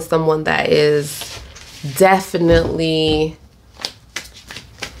dealing with someone that is definitely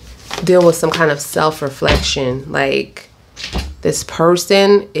deal with some kind of self-reflection. Like this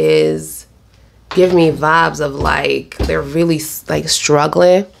person is giving me vibes of like they're really like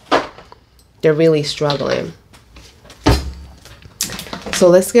struggling. They're really struggling. So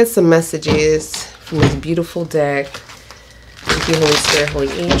let's get some messages from this beautiful deck. Thank you, Holy Spirit, Holy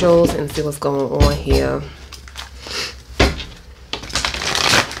Angels, and see what's going on here.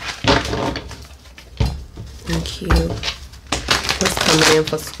 Thank you. What's coming in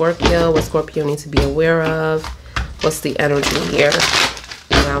for Scorpio? What Scorpio needs to be aware of? What's the energy here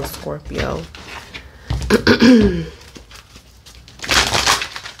around Scorpio?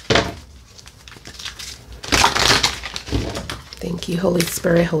 Thank you, Holy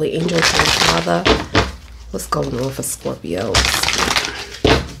Spirit, Holy Angels, Holy Father. What's going on for Scorpio?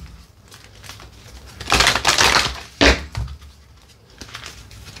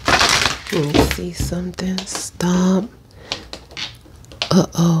 Let me see something. Stop.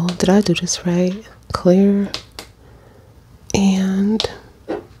 Uh-oh. Did I do this right? Clear. And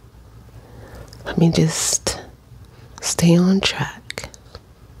let me just stay on track.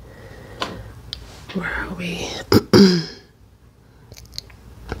 Where are we?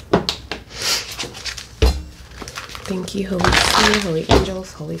 Thank you, Holy Spirit, Holy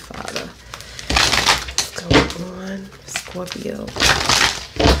Angels, Holy Father. What's going on, Scorpio?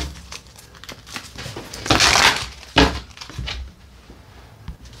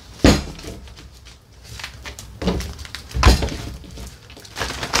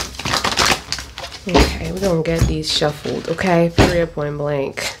 Okay, we're gonna get these shuffled, okay? Period, point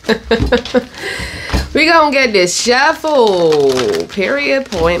blank. We're gonna get this shuffled. Period,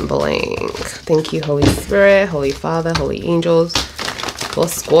 point blank. Thank you, Holy Spirit, Holy Father, Holy Angels, for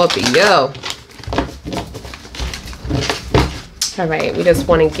Scorpio. All right, we just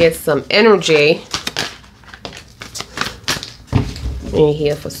want to get some energy in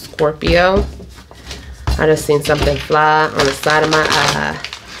here for Scorpio. I just seen something fly on the side of my eye.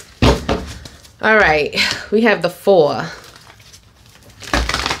 All right, we have the 4.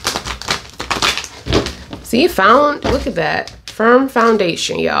 See, look at that. Firm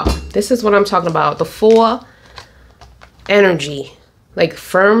foundation, y'all. This is what I'm talking about. The 4 energy, like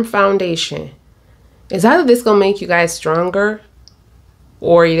firm foundation. Is either this gonna make you guys stronger,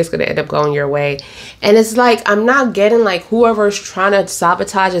 or you're just gonna end up going your way. And it's like, I'm not getting like whoever's trying to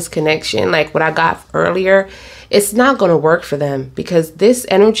sabotage this connection, like what I got earlier, it's not gonna work for them, because this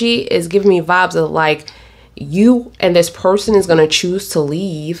energy is giving me vibes of like you and this person is gonna choose to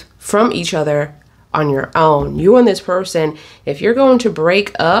leave from each other on your own. You and this person, if you're going to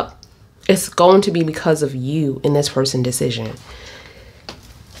break up, it's going to be because of you and this person's decision.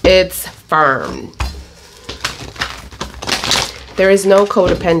 It's firm. There is no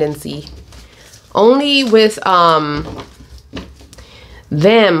codependency. Only with them,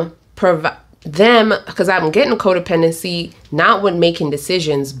 because I'm getting codependency, not when making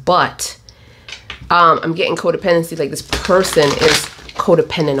decisions, but I'm getting codependency like this person is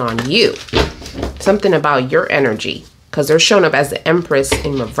codependent on you. Something about your energy, because they're showing up as the Empress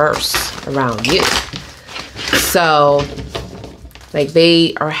in reverse around you. So like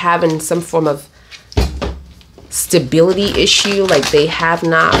they are having some form of stability issue, like they have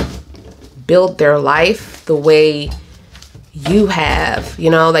not built their life the way you have,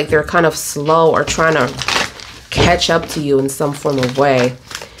 you know, like they're kind of slow or trying to catch up to you in some form of way.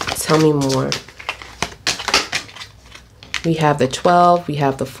 Tell me more. We have the 12, we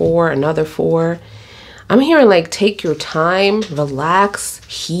have the 4, another 4. I'm hearing like take your time, relax,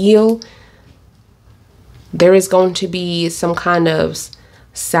 heal. There is going to be some kind of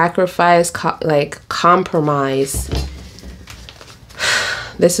sacrifice, like compromise.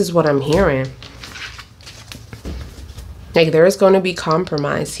 This is what I'm hearing. Like there is going to be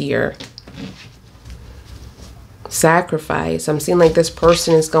compromise here. Sacrifice. I'm seeing like this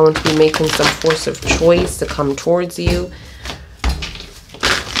person is going to be making some force of choice to come towards you.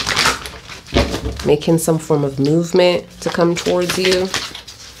 Making some form of movement to come towards you.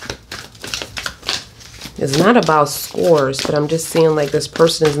 It's not about scores, but I'm just seeing like this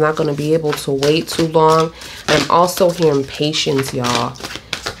person is not going to be able to wait too long. And I'm also hearing patience, y'all.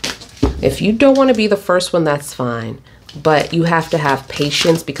 If you don't want to be the first one, that's fine. but you have to have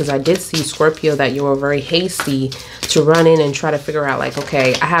patience, because I did see, Scorpio, that you were very hasty to run in and try to figure out, like,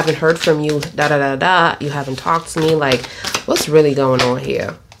 okay, I haven't heard from you, da da da da, you haven't talked to me, like, what's really going on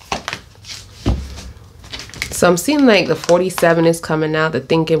here? So I'm seeing like the 47 is coming out, the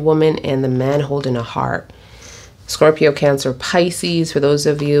thinking woman, and the man holding a heart. Scorpio, Cancer, Pisces, for those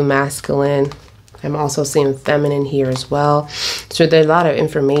of you masculine. I'm also seeing feminine here as well. So there's a lot of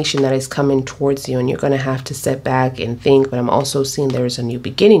information that is coming towards you, and you're going to have to sit back and think. But I'm also seeing there's a new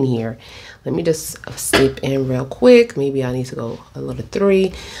beginning here. Let me just slip in real quick. Maybe I need to go a little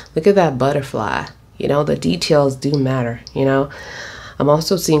 3. Look at that butterfly. You know, the details do matter, you know. I'm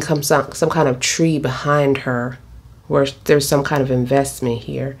also seeing some kind of tree behind her, where there's some kind of investment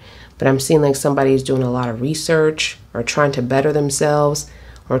here. But I'm seeing like somebody's doing a lot of research, or trying to better themselves,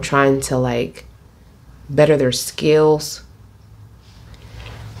 or trying to like better their skills.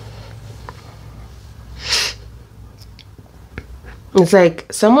 It's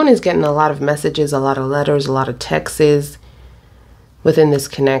like someone is getting a lot of messages, a lot of letters, a lot of texts within this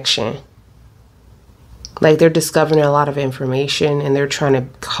connection. Like they're discovering a lot of information, and they're trying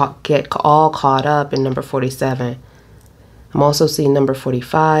to get all caught up in number 47. I'm also seeing number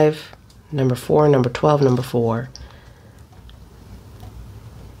 45, number 4, number 12, number 4.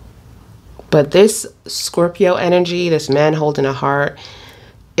 But this Scorpio energy, this man holding a heart,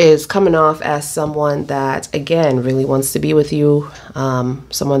 is coming off as someone that, again, really wants to be with you.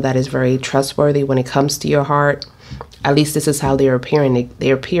 Someone that is very trustworthy when it comes to your heart. At least this is how they're appearing. They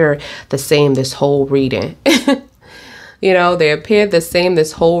appear the same this whole reading. You know, they appear the same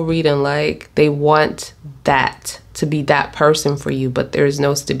this whole reading, like they want that to be that person for you, but there's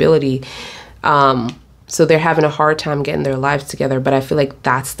no stability. So they're having a hard time getting their lives together, but I feel like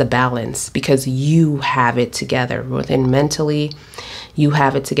that's the balance, because you have it together within mentally, you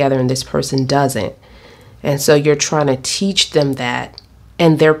have it together, and this person doesn't. And so you're trying to teach them that,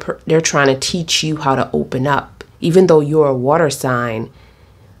 and they're trying to teach you how to open up. Even though you're a water sign,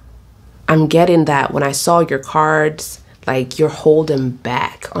 I'm getting that when I saw your cards, like you're holding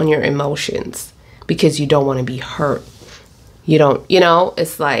back on your emotions because you don't want to be hurt. You don't, you know,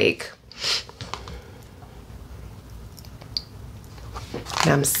 it's like,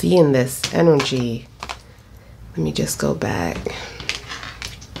 and I'm seeing this energy. Let me just go back.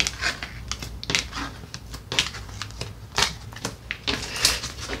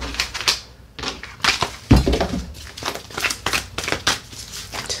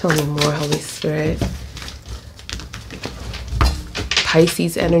 Tell me more, Holy Spirit.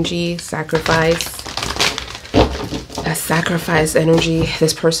 Pisces energy, sacrifice. That sacrifice energy,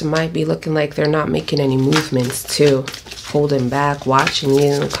 this person might be looking like they're not making any movements too. Holding back, watching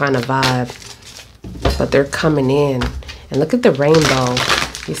you kind of vibe. But they're coming in. And look at the rainbow.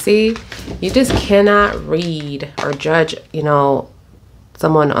 You see? You just cannot read or judge, you know,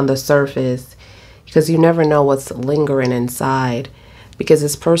 someone on the surface, because you never know what's lingering inside. Because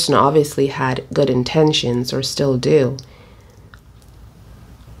this person obviously had good intentions, or still do.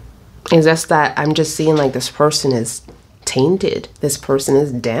 It's just that I'm just seeing like this person is tainted. This person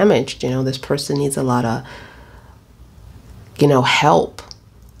is damaged. You know, this person needs a lot of, you know, help.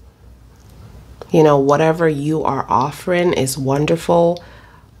 You know, whatever you are offering is wonderful,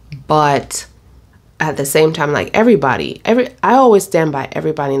 but at the same time, like I always stand by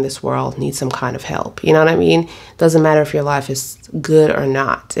everybody in this world needs some kind of help. You know what I mean? Doesn't matter if your life is good or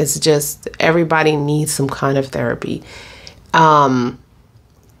not. It's just everybody needs some kind of therapy. And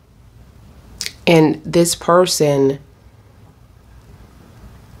this person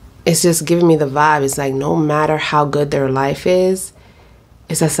is just giving me the vibe. It's like no matter how good their life is,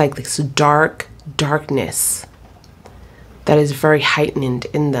 it's just like this darkness that is very heightened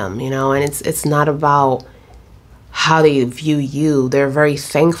in them, you know. And it's not about how they view you. They're very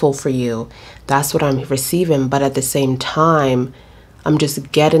thankful for you. That's what I'm receiving. But at the same time, I'm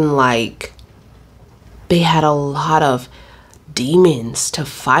just getting like they had a lot of demons to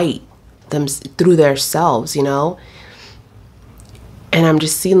fight them through themselves, you know. And I'm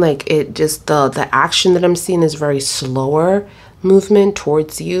just seeing like it just the action that I'm seeing is very slower movement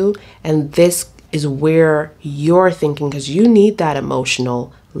towards you. And this is where you're thinking, because you need that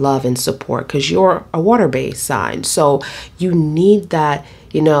emotional love and support, because you're a water-based sign. So you need that,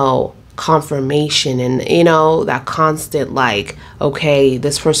 you know, confirmation and, you know, that constant like, okay,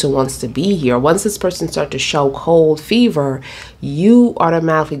 this person wants to be here. Once this person starts to show cold fever, you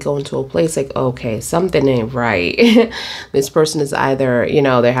automatically go into a place like, okay, something ain't right. This person is either, you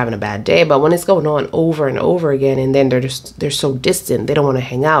know, they're having a bad day, but when it's going on over and over again, and then they're so distant, they don't want to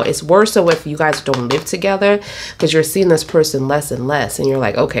hang out. It's worse so if you guys don't live together, because you're seeing this person less and less, and you're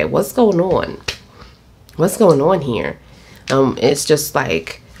like, okay, what's going on? What's going on here? It's just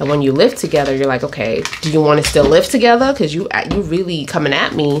like, and when you live together, you're like, okay, do you want to still live together? Because you really coming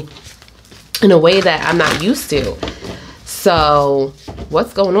at me in a way that I'm not used to. So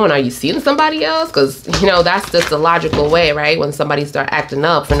what's going on? Are you seeing somebody else? Because, you know, that's just the logical way, right? When somebody start acting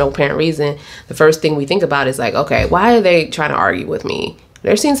up for no apparent reason, the first thing we think about is like, okay, why are they trying to argue with me?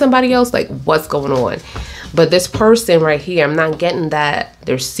 They're seeing somebody else? Like, what's going on? But this person right here, I'm not getting that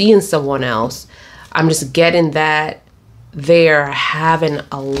they're seeing someone else. I'm just getting that they're having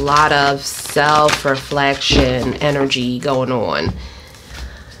a lot of self-reflection energy going on.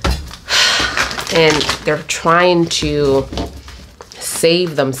 And they're trying to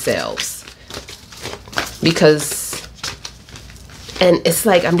save themselves. Because, and it's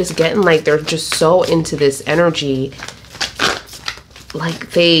like, I'm just getting like, they're just so into this energy.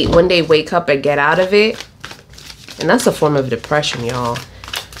 Like when they wake up and get out of it. And that's a form of depression, y'all.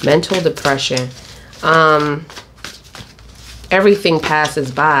 Mental depression. Everything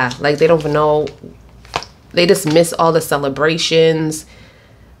passes by. Like they don't even know. They just miss all the celebrations.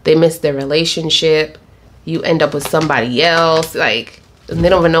 They miss their relationship. You end up with somebody else. Like, and they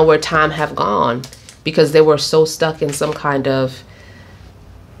don't even know where time have gone because they were so stuck in some kind of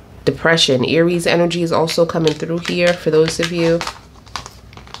depression. Aries energy is also coming through here for those of you.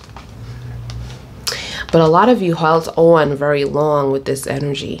 But a lot of you held on very long with this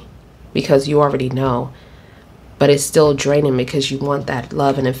energy because you already know. But it's still draining because you want that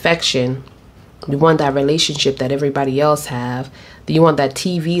love and affection. You want that relationship that everybody else have. You want that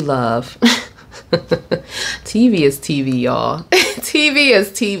TV love. TV is TV, y'all. TV is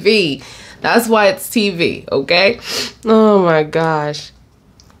TV. That's why it's TV, okay? Oh my gosh.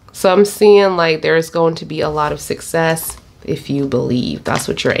 So I'm seeing like there's going to be a lot of success if you believe. That's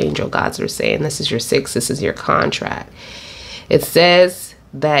what your angel gods are saying. This is your 6. This is your contract. It says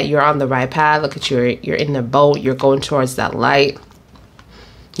that you're on the right path. Look at you're in the boat. You're going towards that light.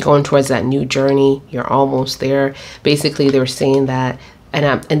 Going towards that new journey. You're almost there. Basically, they're saying that.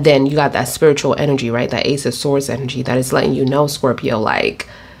 And then you got that spiritual energy, right? That Ace of Swords energy that is letting you know, Scorpio, like,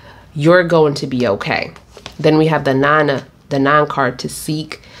 you're going to be okay. Then we have the nine card to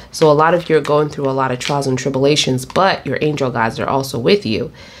seek. So a lot of you are going through a lot of trials and tribulations, but your angel guides are also with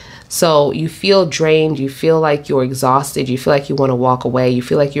you. So you feel drained, you feel like you're exhausted, you feel like you want to walk away, you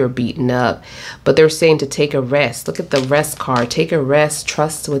feel like you're beaten up, but they're saying to take a rest. Look at the rest card. Take a rest,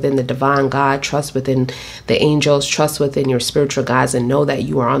 trust within the divine God, trust within the angels, trust within your spiritual guides, and know that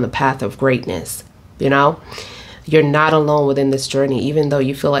you are on the path of greatness. You know, you're not alone within this journey, even though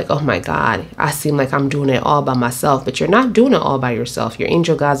you feel like, oh my God, I seem like I'm doing it all by myself, but you're not doing it all by yourself. Your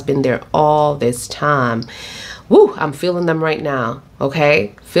angel God's been there all this time. Woo, I'm feeling them right now,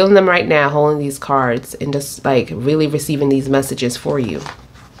 okay? Feeling them right now, holding these cards and just like really receiving these messages for you.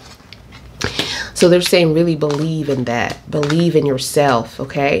 So they're saying really believe in that. Believe in yourself,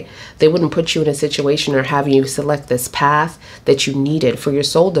 okay? They wouldn't put you in a situation or have you select this path that you needed for your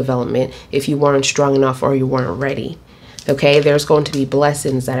soul development if you weren't strong enough or you weren't ready, okay? There's going to be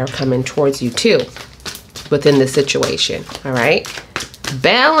blessings that are coming towards you too within this situation, all right?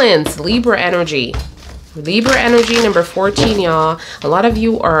 Balance, Libra energy. Libra energy, number 14, y'all. A lot of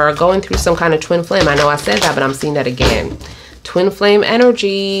you are going through some kind of twin flame. I know I said that, but I'm seeing that again. Twin flame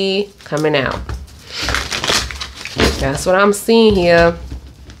energy coming out. That's what I'm seeing here.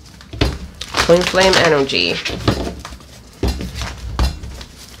 Twin flame energy.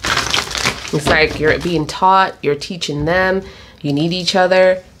 It's like you're being taught, you're teaching them. You need each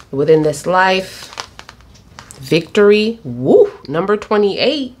other within this life. Victory. Woo! Number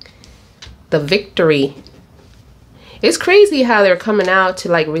 28. The victory. It's crazy how they're coming out to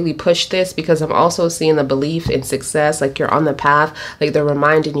like really push this, because I'm also seeing the belief in success. Like you're on the path. Like they're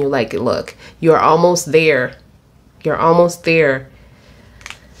reminding you, like, look, you're almost there. You're almost there.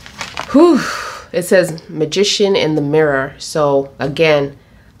 Whew. It says magician in the mirror. So again,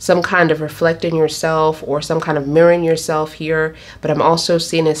 some kind of reflecting yourself or some kind of mirroring yourself here. But I'm also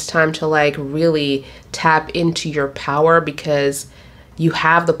seeing it's time to like really tap into your power, because you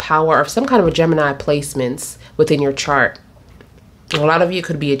have the power of some kind of a Gemini placements within your chart. A lot of you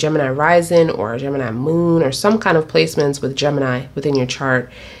could be a Gemini rising or a Gemini moon or some kind of placements with Gemini within your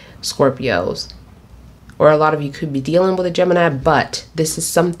chart, Scorpios. Or a lot of you could be dealing with a Gemini, but this is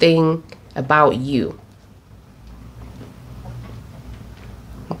something about you.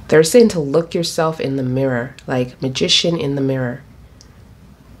 They're saying to look yourself in the mirror, like magician in the mirror.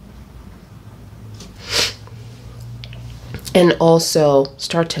 And also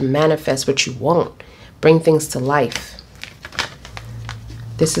start to manifest what you want. Bring things to life.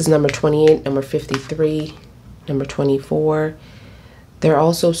 This is number 28, number 53, number 24. There are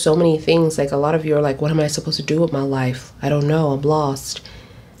also so many things, like a lot of you are like, what am I supposed to do with my life? I don't know, I'm lost.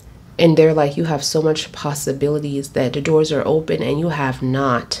 And they're like, you have so much possibilities that the doors are open and you have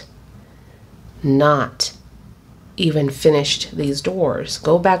not even finished these doors.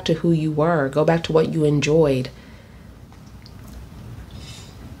 Go back to who you were. Go back to what you enjoyed.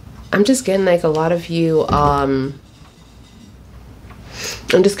 I'm just getting like a lot of you, I'm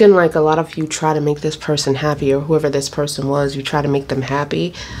just getting like a lot of you try to make this person happy, or whoever this person was, you try to make them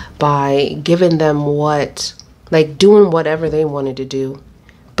happy by giving them what, like doing whatever they wanted to do.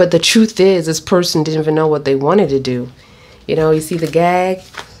 But the truth is, this person didn't even know what they wanted to do. You know, you see the gag?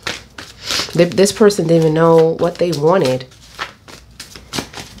 This person didn't even know what they wanted.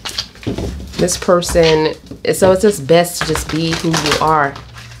 This person, so it's just best to just be who you are,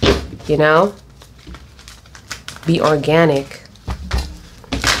 you know? Be organic.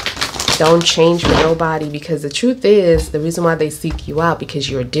 Don't change for nobody, because the truth is, the reason why they seek you out, because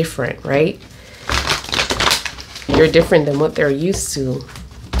you're different, right? You're different than what they're used to.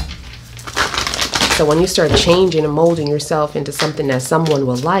 So when you start changing and molding yourself into something that someone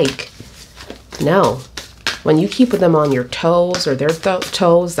will like, no. When you keep them on your toes or their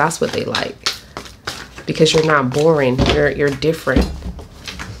toes, that's what they like. Because you're not boring. You're different.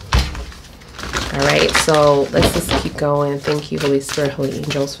 All right, so let's just keep going. Thank you, Holy Spirit, Holy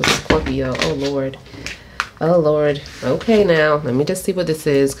Angels, for Scorpio. Oh, Lord. Oh, Lord. Okay, now, let me just see what this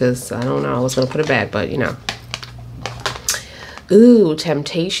is, because I don't know. I was going to put it back, but, you know. Ooh,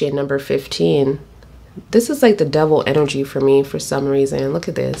 temptation, number 15. This is like the devil energy for me for some reason. Look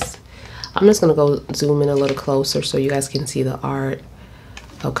at this. I'm just going to go zoom in a little closer so you guys can see the art.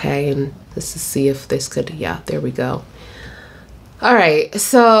 Okay, and let's just see if this could, yeah, there we go. All right,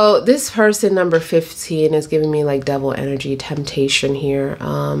 so this person, number 15, is giving me like devil energy, temptation here.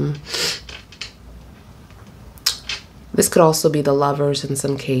 This could also be the lovers in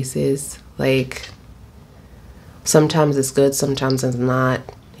some cases. Like, sometimes it's good, sometimes it's not,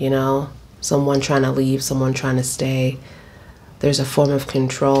 you know? Someone trying to leave, someone trying to stay. There's a form of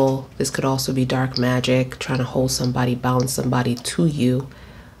control. This could also be dark magic, trying to hold somebody, bound somebody to you.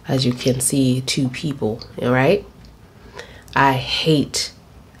 As you can see, two people, all right? I hate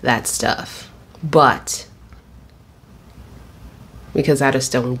that stuff, but because I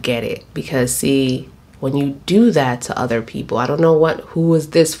just don't get it. Because see, when you do that to other people, I don't know who is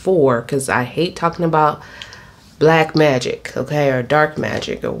this for, because I hate talking about black magic, okay, or dark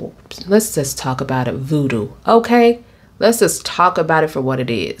magic, or let's just talk about it, voodoo, okay? Let's just talk about it for what it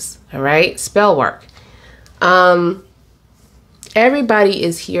is, all right? Spell work. Everybody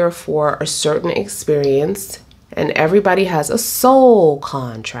is here for a certain experience, and everybody has a soul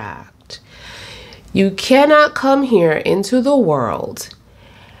contract. You cannot come here into the world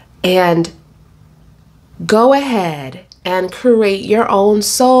and go ahead and create your own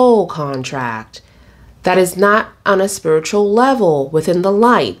soul contract that is not on a spiritual level within the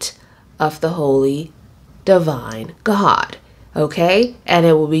light of the holy divine God, okay? And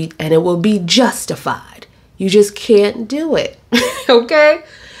it will be justified. You just can't do it. Okay?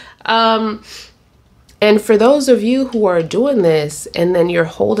 And for those of you who are doing this and then you're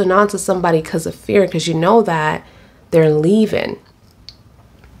holding on to somebody because of fear, because you know that they're leaving.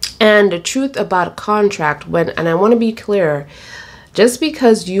 And the truth about a contract, and I want to be clear, just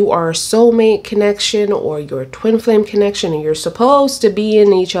because you are a soulmate connection or your twin flame connection and you're supposed to be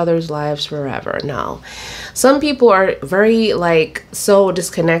in each other's lives forever, no. Some people are very like so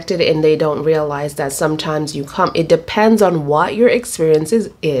disconnected and they don't realize that sometimes it depends on what your experience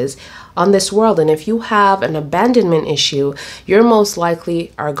is on this world. And if you have an abandonment issue, you're most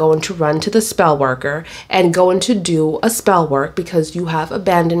likely are going to run to the spell worker and going to do a spell work because you have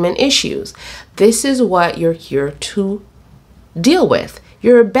abandonment issues. This is what you're here to deal with,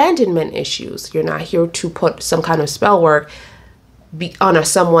 your abandonment issues. You're not here to put some kind of spell work on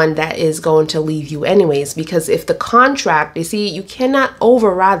someone that is going to leave you anyways, because if the contract, you see, you cannot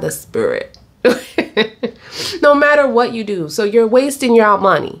override the spirit no matter what you do. So you're wasting your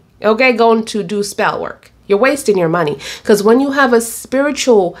money, okay, going to do spell work. You're wasting your money, because when you have a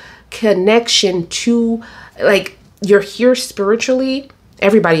spiritual connection to, like, you're here spiritually,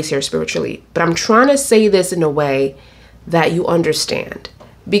 everybody's here spiritually, but I'm trying to say this in a way that you understand,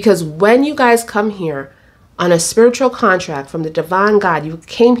 because when you guys come here on a spiritual contract from the divine God, you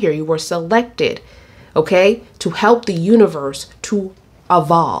came here, you were selected, okay, to help the universe to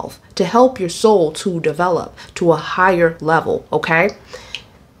evolve, to help your soul to develop to a higher level, okay?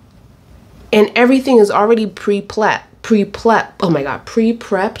 And everything is already pre-prepped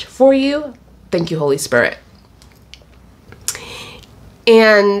for you. Thank you, Holy Spirit.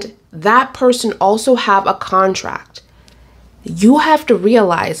 And that person also have a contract. you have to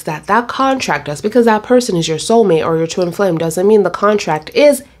realize that that contract, just because that person is your soulmate or your twin flame, doesn't mean the contract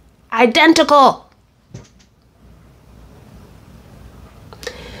is identical.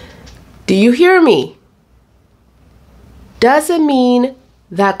 Do you hear me? Doesn't mean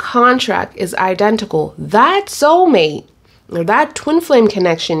that contract is identical. That soulmate or that twin flame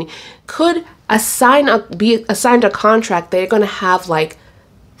connection could be assigned a contract. They're going to have like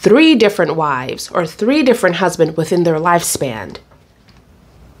 3 different wives or 3 different husbands within their lifespan,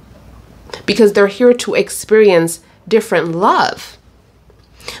 because they're here to experience different love.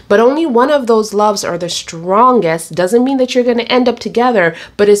 But only one of those loves are the strongest. Doesn't mean that you're going to end up together,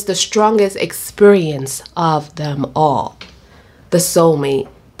 but it's the strongest experience of them all. The soulmate,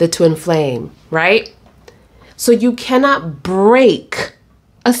 the twin flame, right? So you cannot break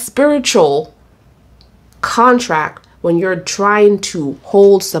a spiritual contract when you're trying to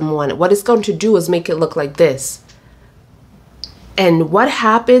hold someone. What it's going to do is make it look like this. And what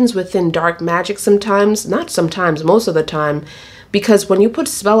happens within dark magic sometimes, not sometimes, most of the time, because when you put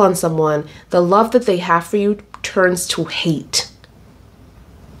a spell on someone, the love that they have for you turns to hate.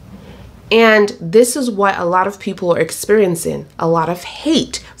 And this is what a lot of people are experiencing, a lot of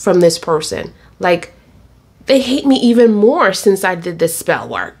hate from this person. Like, they hate me even more since I did this spell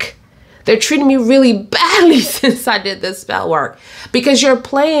work. They're treating me really badly since I did this spell work, because you're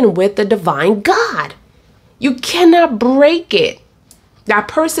playing with the divine God. You cannot break it. That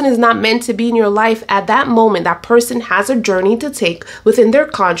person is not meant to be in your life at that moment. That person has a journey to take within their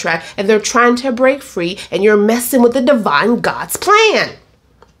contract, and they're trying to break free, and you're messing with the divine God's plan.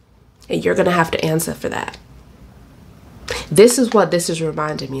 And you're going to have to answer for that. This is what this is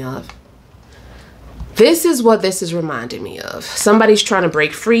reminding me of. This is what this is reminding me of. Somebody's trying to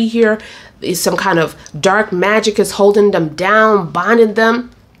break free here. Some kind of dark magic is holding them down, binding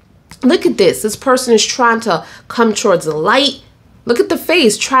them. Look at this. This person is trying to come towards the light. Look at the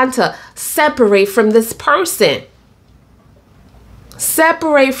face, trying to separate from this person.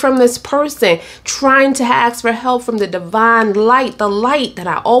 Separate from this person, trying to ask for help from the divine light, the light that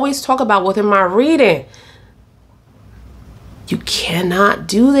I always talk about within my reading. You cannot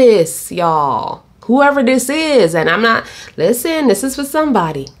do this, y'all. Whoever this is, and I'm not, listen, this is for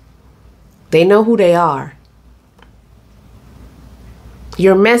somebody. They know who they are.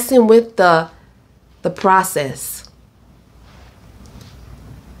 You're messing with the process.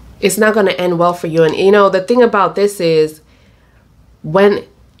 It's not going to end well for you. And you know, the thing about this is, when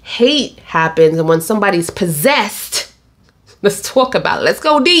hate happens and when somebody's possessed, let's talk about it. Let's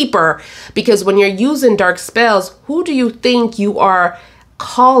go deeper. Because when you're using dark spells, who do you think you are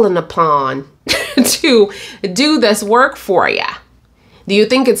calling upon to do this work for you? Do you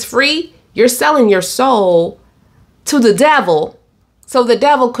think it's free? You're selling your soul to the devil so the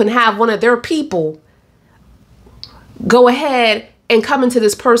devil can have one of their people go ahead and come into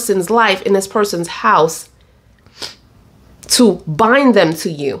this person's life, in this person's house, to bind them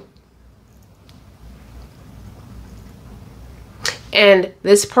to you. And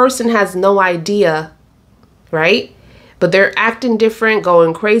this person has no idea, right? But they're acting different,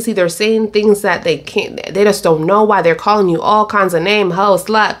 going crazy. They're saying things that they can't, they just don't know why. They're calling you all kinds of names, hoe,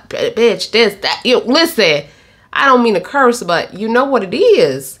 slut, bitch, this, that. You listen, I don't mean to curse, but you know what it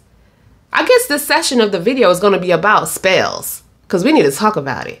is. I guess this session of the video is going to be about spells, because we need to talk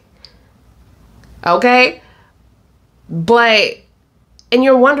about it. Okay? But, and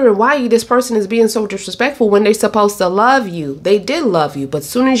you're wondering why this person is being so disrespectful when they're supposed to love you. They did love you. But as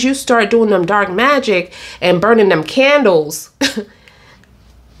soon as you start doing them dark magic and burning them candles,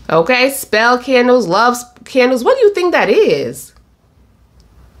 okay, spell candles, love candles, what do you think that is?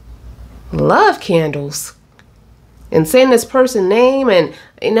 Love candles. And saying this person's name, and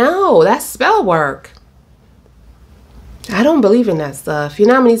no, that's spell work. I don't believe in that stuff. You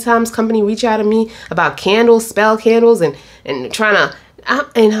know how many times company reach out to me about candles, spell candles, and trying to,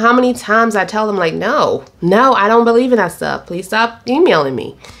 and how many times I tell them, like, no, I don't believe in that stuff. Please stop emailing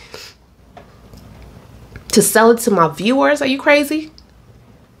me. To sell it to my viewers? Are you crazy?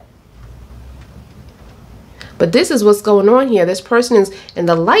 But this is what's going on here. This person is in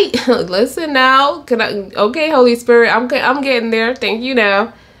the light. Listen now. Okay, Holy Spirit, I'm getting there. Thank you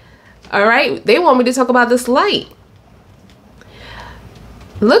now. All right. They want me to talk about this light.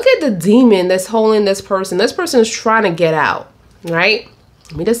 Look at the demon that's holding this person. This person is trying to get out, right?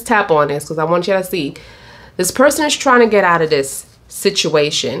 Let me just tap on this because I want you to see. This person is trying to get out of this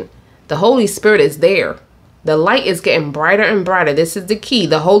situation. The Holy Spirit is there. The light is getting brighter and brighter. This is the key.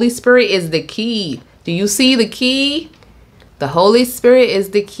 The Holy Spirit is the key. Do you see the key? The Holy Spirit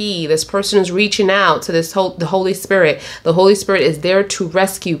is the key. This person is reaching out to the Holy Spirit. The Holy Spirit is there to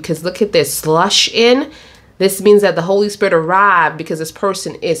rescue, because look at this. Slush in. This means that the Holy Spirit arrived because this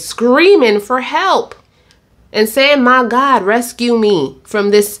person is screaming for help and saying, my God, rescue me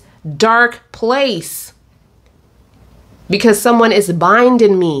from this dark place. Because someone is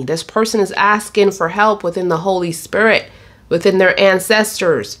binding me. This person is asking for help within the Holy Spirit, within their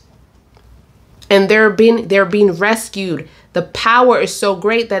ancestors. And they're being rescued. The power is so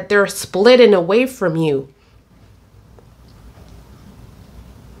great that they're splitting away from you.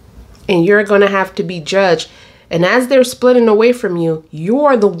 And you're going to have to be judged. And as they're splitting away from you,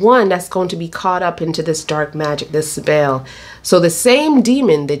 you're the one that's going to be caught up into this dark magic, this spell. So the same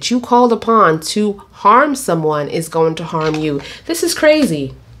demon that you called upon to harm someone is going to harm you. This is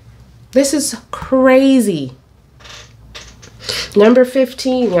crazy. This is crazy. Number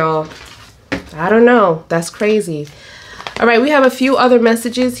 15, y'all. I don't know. That's crazy. All right, we have a few other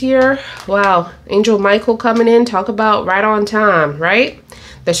messages here. Wow. Angel Michael coming in. Talk about right on time, right?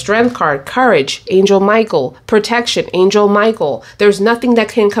 The Strength card, courage, Angel Michael. Protection, Angel Michael. There's nothing that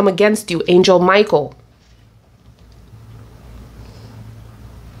can come against you, Angel Michael.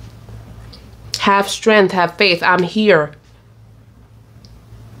 Have strength, have faith. I'm here.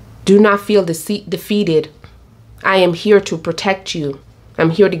 Do not feel defeated. I am here to protect you.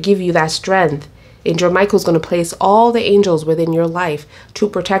 I'm here to give you that strength. Angel Michael's going to place all the angels within your life to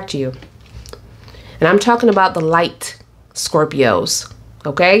protect you. And I'm talking about the light Scorpios.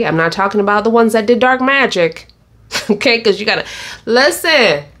 Okay, I'm not talking about the ones that did dark magic. Okay, because you gotta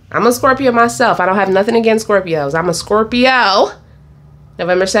listen. I'm a Scorpio myself. I don't have nothing against Scorpios. I'm a Scorpio.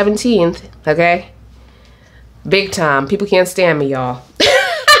 November 17th. Okay, big time. People can't stand me, y'all.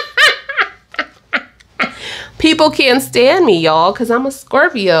 People can't stand me, y'all, because I'm a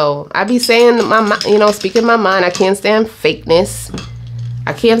Scorpio. I be saying speaking my mind. I can't stand fakeness.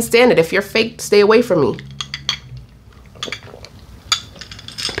 I can't stand it. If you're fake, stay away from me.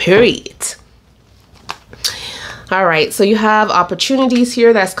 Period. All right, so you have opportunities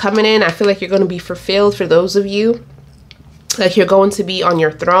here that's coming in. I feel like you're going to be fulfilled for those of you. Like you're going to be on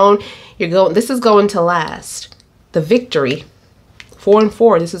your throne. This is going to last. The victory. 4 and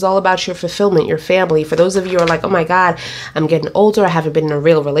 4. This is all about your fulfillment, your family. For those of you who are like, oh my God, I'm getting older. I haven't been in a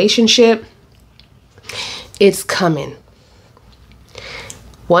real relationship. It's coming.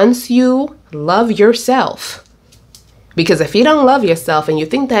 Once you love yourself. Because if you don't love yourself and you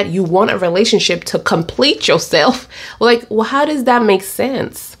think that you want a relationship to complete yourself, well, how does that make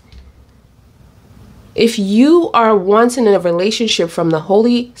sense? If you are wanting a relationship from the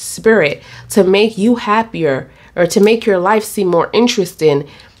Holy Spirit to make you happier or to make your life seem more interesting,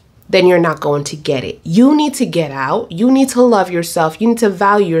 then you're not going to get it. You need to get out. You need to love yourself. You need to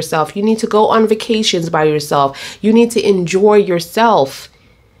value yourself. You need to go on vacations by yourself. You need to enjoy yourself.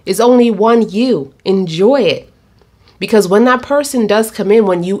 It's only one you. Enjoy it. Because when that person does come in,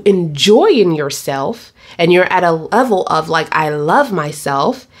 when you enjoy in yourself and you're at a level of like, I love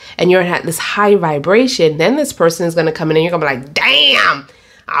myself, and you're at this high vibration, then this person is going to come in and you're going to be like, damn,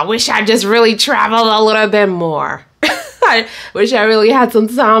 I wish I just really traveled a little bit more. I wish I really had some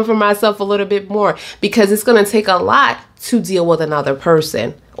time for myself a little bit more, because it's going to take a lot to deal with another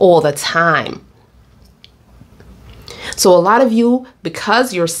person all the time. So a lot of you,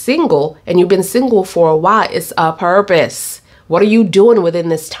 because you're single and you've been single for a while, it's a purpose. What are you doing within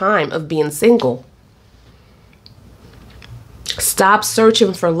this time of being single? Stop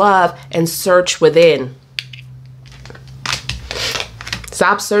searching for love and search within.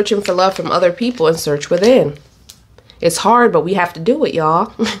 Stop searching for love from other people and search within. It's hard, but we have to do it,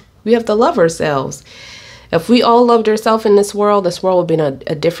 y'all. We have to love ourselves. If we all loved ourselves in this world would be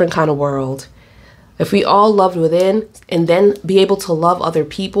a different kind of world. If we all loved within and then be able to love other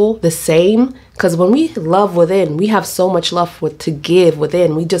people the same, because when we love within, we have so much love to give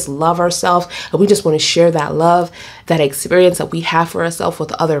within. We just love ourselves and we just want to share that love, that experience that we have for ourselves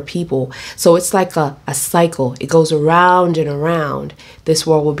with other people. So it's like a cycle. It goes around and around. This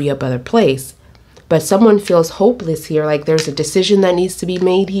world will be a better place. But someone feels hopeless here, like there's a decision that needs to be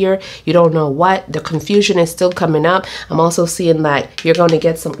made here. You don't know what. The confusion is still coming up. I'm also seeing that you're going to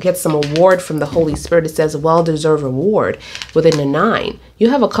get some award from the Holy Spirit. It says well-deserved reward within the 9. You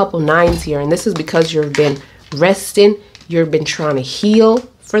have a couple 9s here, and this is because you've been resting. You've been trying to heal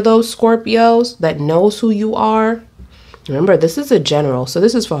for those Scorpios that knows who you are. Remember, this is a general, so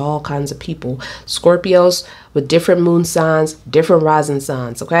this is for all kinds of people. Scorpios with different moon signs, different rising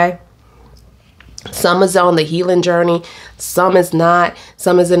signs, okay? Some is on the healing journey. Some is not.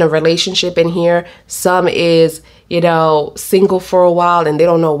 Some is in a relationship in here. Some is, single for a while and they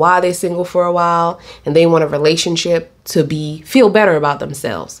don't know why they're single for a while. And they want a relationship to feel better about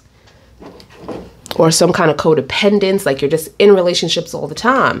themselves. Or some kind of codependence, like you're just in relationships all the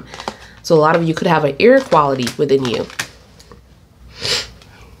time. So a lot of you could have an air quality within you.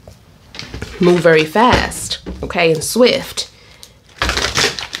 Move very fast, okay, and swift.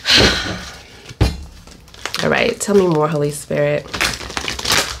 All right, tell me more, Holy Spirit.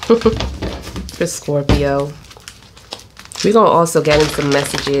 For Scorpio. We're going to also get in some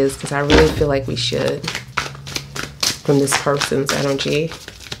messages because I really feel like we should. From this person's energy.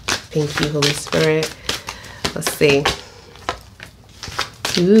 Thank you, Holy Spirit. Let's see.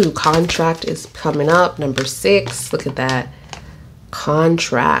 Ooh, contract is coming up. Number 6. Look at that.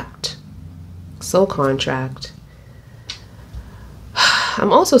 Contract. Soul contract.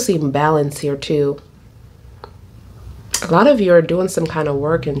 I'm also seeing balance here too. A lot of you are doing some kind of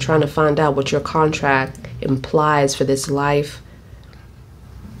work and trying to find out what your contract implies for this life.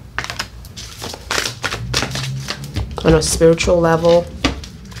 On a spiritual level.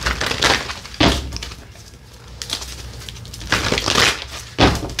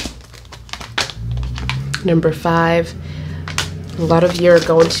 Number 5. A lot of you are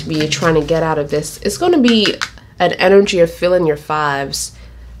going to be trying to get out of this. It's going to be an energy of filling your 5s.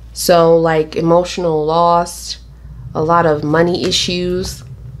 So like emotional loss, a lot of money issues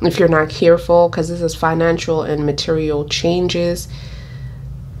if you're not careful, because this is financial and material changes.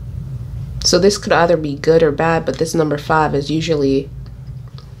 So this could either be good or bad, but this number 5 is usually,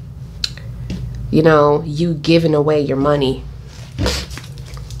 you know, you giving away your money.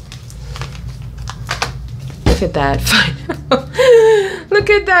 Look at that. Look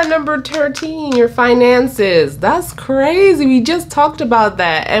at that, number 13, your finances. That's crazy. We just talked about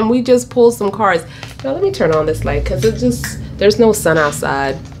that and we just pulled some cards. Now let me turn on this light because there's no sun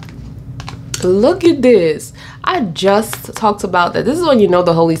outside. Look at this. I just talked about that. This is when you know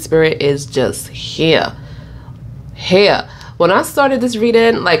the Holy Spirit is just here. Here. When I started this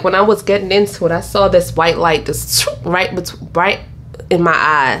reading, like when I was getting into it, I saw this white light just right in my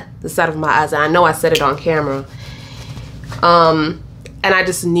eye, the side of my eyes. And I know I said it on camera. And I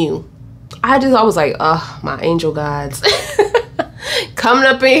just knew. I was like, oh, my angel gods. Coming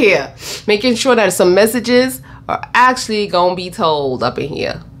up in here. Making sure that some messages are actually going to be told up in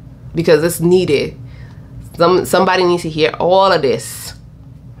here. Because it's needed. Somebody needs to hear all of this.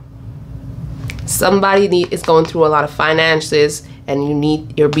 Somebody is going through a lot of finances and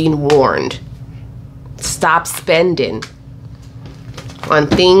you're being warned. Stop spending on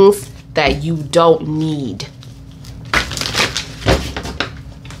things that you don't need.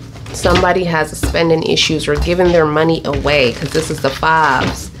 Somebody has spending issues or giving their money away, because this is the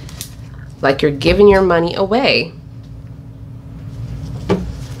 5s. Like you're giving your money away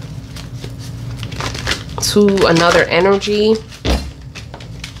to another energy.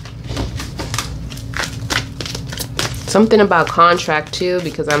 Something about contract too,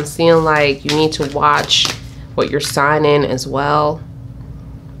 because I'm seeing like you need to watch what you're signing as well.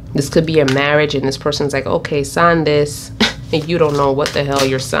 This could be a marriage and this person's like, okay, sign this. And you don't know what the hell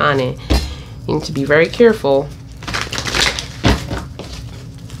you're signing. You need to be very careful.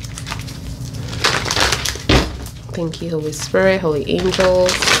 Thank you, Holy Spirit, Holy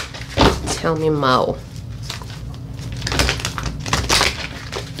Angels. Tell me more.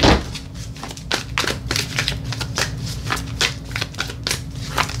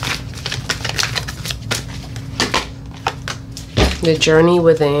 The journey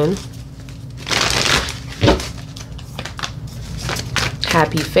within.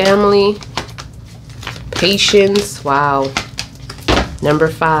 Happy family. Patience. Wow. Number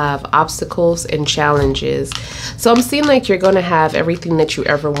 5, obstacles and challenges. So I'm seeing like you're going to have everything that you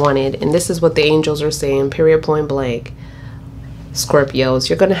ever wanted. And this is what the angels are saying, period, point blank. Scorpios,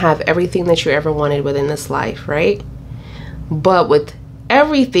 you're going to have everything that you ever wanted within this life, right? But with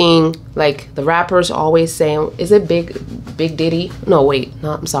everything, like the rappers always saying, is it Big Diddy? No, wait,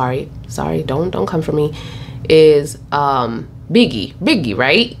 no, I'm sorry. Sorry, don't come for me. Is Biggie,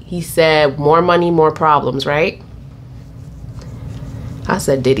 right? He said more money, more problems, right? I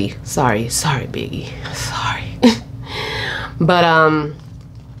said Diddy. Sorry, Biggie. Sorry. But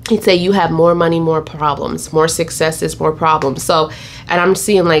he'd say you have more money, more problems, more successes, more problems. So, and I'm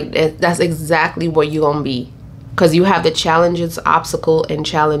seeing like that's exactly what you're gonna be, because you have the challenges, obstacle, and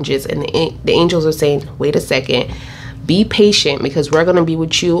challenges, and the angels are saying, wait a second, be patient, because we're gonna be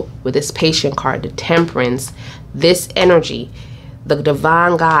with you with this patient card, the Temperance, this energy. The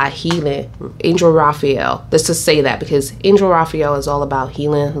divine God, healing, Angel Raphael. Let's just say that, because Angel Raphael is all about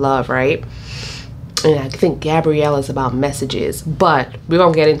healing, love, right? And I think Gabrielle is about messages, but we're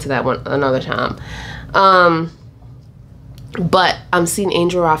gonna get into that one another time. But I'm seeing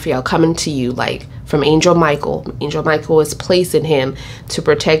Angel Raphael coming to you, like from Angel Michael. Angel Michael is placing him to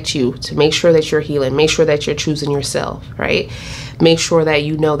protect you, to make sure that you're healing, make sure that you're choosing yourself, right? Make sure that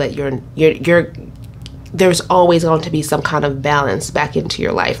you know that there's always going to be some kind of balance back into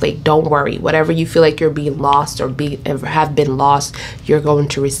your life. Like, don't worry. Whatever you feel like you're being lost or have been lost, you're going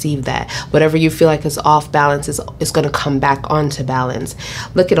to receive that. Whatever you feel like is off balance is going to come back onto balance.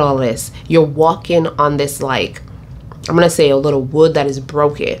 Look at all this. You're walking on this, like, I'm going to say a little wood that is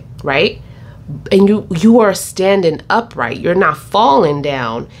broken, right? And you are standing upright. You're not falling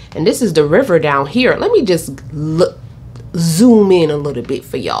down. And this is the river down here. Let me just zoom in a little bit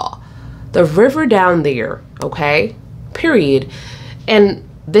for y'all. The river down there, okay? Period. And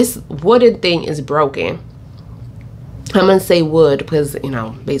this wooden thing is broken. I'm going to say wood because, you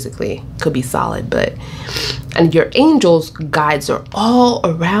know, basically could be solid, but, and your angels, guides are all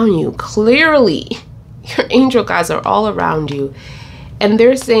around you. Clearly, your angel guides are all around you. And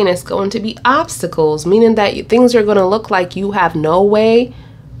they're saying it's going to be obstacles, meaning that things are going to look like you have no way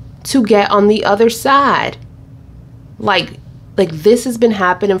to get on the other side. Like this has been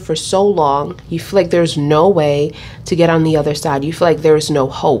happening for so long. You feel like there's no way to get on the other side. You feel like there's no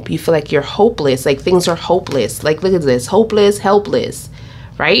hope. You feel like you're hopeless. Like things are hopeless. Like, look at this. Hopeless, helpless,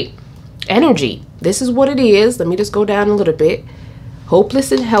 right? Energy. This is what it is. Let me just go down a little bit.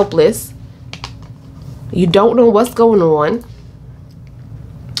 Hopeless and helpless. You don't know what's going on.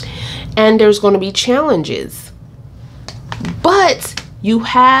 And there's going to be challenges. But you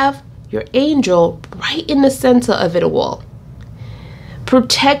have your angel right in the center of it all,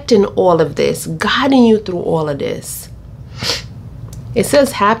 protecting all of this, guiding you through all of this. It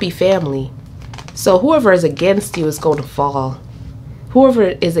says happy family. So whoever is against you is going to fall. Whoever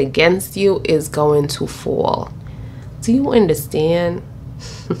is against you is going to fall. Do you understand?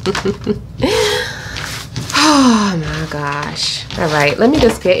 Oh my gosh. All right, let me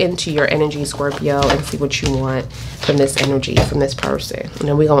just get into your energy, Scorpio, and see what you want from this energy, from this person. And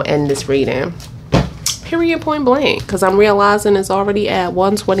then we're going to end this reading. Period, point blank. Because I'm realizing it's already at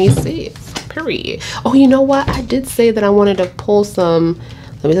 126. Period. Oh, you know what? I did say that I wanted to pull some.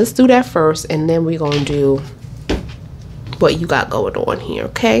 Let me just do that first. And then we're going to do what you got going on here,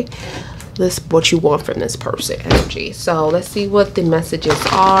 okay? This what you want from this person energy. So let's see what the messages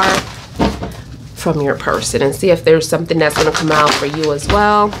are from your person and see if there's something that's going to come out for you as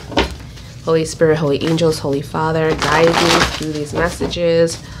well. Holy Spirit, Holy Angels, Holy Father, guide you through these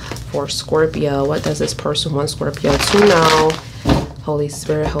messages for Scorpio. What does this person want Scorpio to know? Holy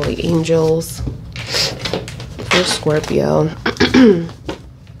Spirit, Holy Angels, for Scorpio.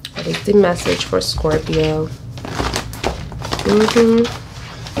 What is the message for Scorpio?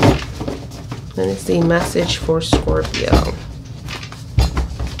 What is the message for Scorpio?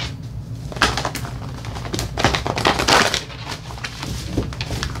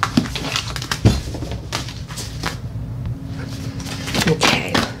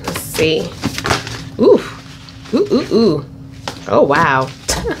 Okay, let's see. Ooh. Ooh, ooh, ooh. Oh, wow.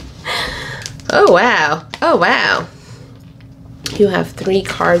 Oh, wow. Oh, wow. You have 3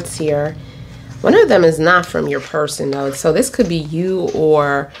 cards here. One of them is not from your person, though. So this could be you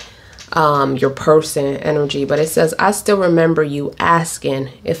or your person energy. But it says, I still remember you asking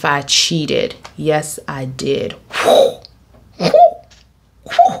if I cheated. Yes, I did.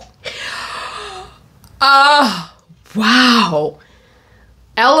 Oh, wow.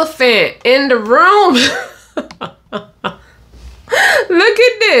 Elephant in the room. Look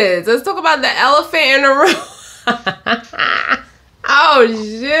at this. Let's talk about the elephant in the room. Oh,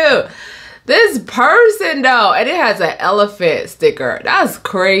 shoot. This person, though, and it has an elephant sticker. That's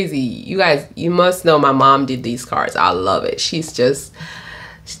crazy. You guys, you must know my mom did these cards. I love it. She's just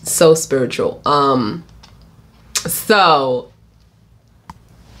so spiritual. So,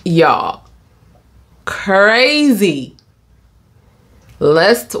 y'all, crazy.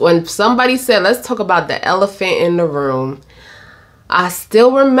 When somebody said, let's talk about the elephant in the room, I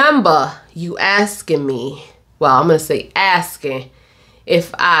still remember you asking me, well, I'm going to say asking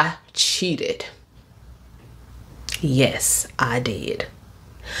if I cheated. Yes, I did.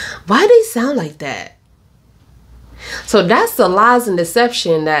 Why they sound like that? So that's the lies and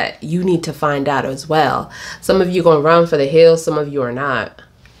deception that you need to find out as well. Some of you going to run for the hills, some of you are not.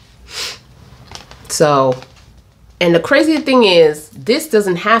 So, and the crazy thing is, this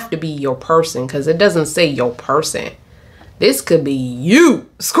doesn't have to be your person because it doesn't say your person. This could be you,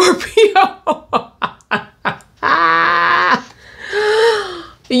 Scorpio.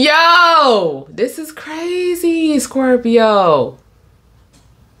 Yo, this is crazy, Scorpio.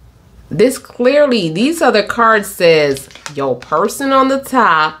 This clearly, these other cards says your person on the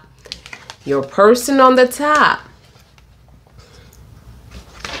top, your person on the top.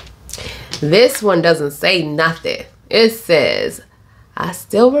 This one doesn't say nothing. It says, I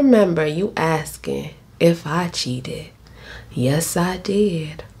still remember you asking if I cheated. Yes, I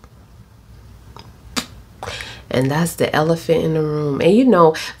did. And that's the elephant in the room. And you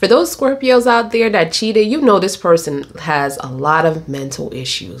know, for those Scorpios out there that cheated, you know this person has a lot of mental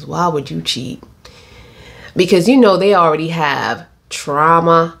issues. Why would you cheat? Because you know they already have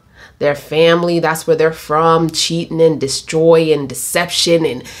trauma. Their family, that's where they're from. Cheating and destroy and deception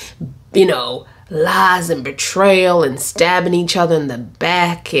and, you know, lies and betrayal and stabbing each other in the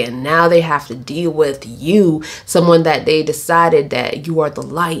back. And now they have to deal with you, someone that they decided that you are the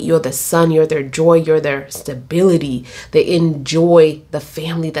light, you're the sun, you're their joy, you're their stability. They enjoy the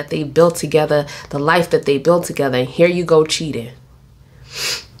family that they built together, the life that they built together. And here you go cheating.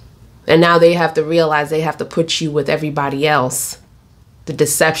 And now they have to realize they have to put you with everybody else. The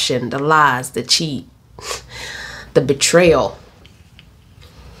deception, the lies, the cheat, the betrayal.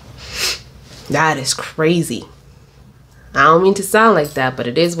 That is crazy. I don't mean to sound like that, but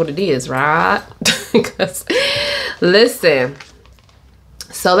it is what it is, right? Because, listen.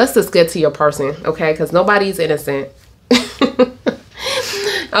 So let's just get to your person, okay? Because nobody's innocent.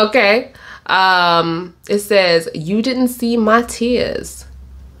 Okay. It says, you didn't see my tears.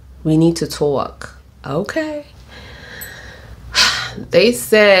 We need to talk. Okay. They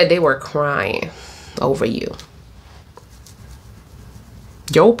said they were crying over you.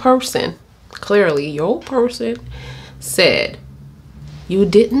 Your person, clearly your person, said, you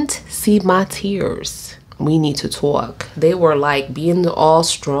didn't see my tears. We need to talk. They were like being all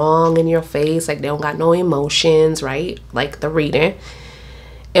strong in your face, like they don't got no emotions, right? Like the reading.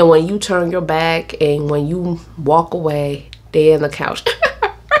 And when you turn your back and when you walk away, they're in the couch.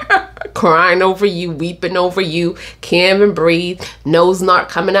 Crying over you, weeping over you, can't even breathe, nose not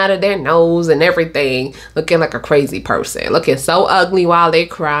coming out of their nose and everything, looking like a crazy person, looking so ugly while they're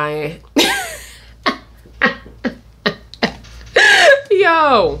crying.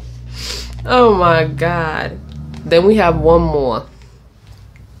 Yo, oh my God. Then we have one more.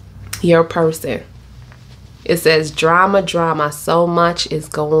 Your person. It says drama, drama, so much is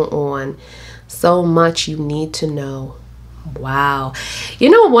going on, so much you need to know. Wow. You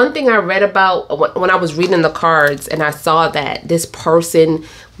know, one thing I read about when I was reading the cards and I saw that this person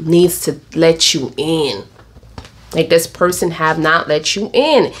needs to let you in. Like this person have not let you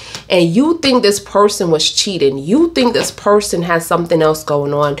in. And you think this person was cheating. You think this person has something else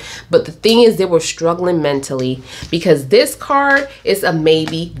going on. But the thing is, they were struggling mentally because this card is a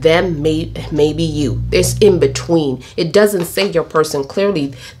maybe, them, maybe you. It's in between. It doesn't say your person.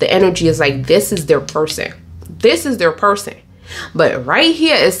 Clearly, the energy is like, this is their person. This is their person. But right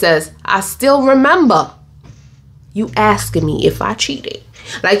here it says, I still remember you asking me if I cheated.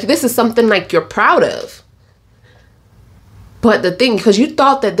 Like this is something like you're proud of. But the thing, because you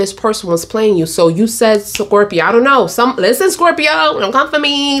thought that this person was playing you. So you said, Scorpio, I don't know. Listen, Scorpio, don't come for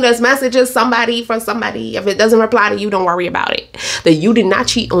me. There's messages somebody from somebody. If it doesn't reply to you, don't worry about it. That you did not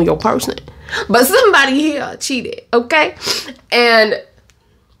cheat on your person. But somebody here cheated, okay? And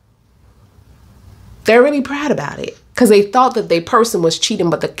they're really proud about it because they thought that their person was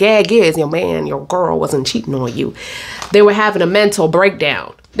cheating. But the gag is your man, your girl wasn't cheating on you. They were having a mental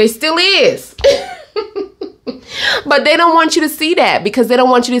breakdown. They still is. But they don't want you to see that because they don't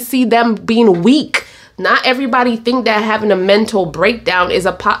want you to see them being weak. Not everybody think that having a mental breakdown is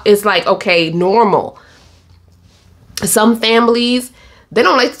like, okay, normal. Some families, they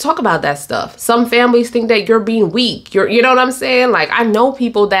don't like to talk about that stuff. Some families think that you're being weak. You know what I'm saying? Like, I know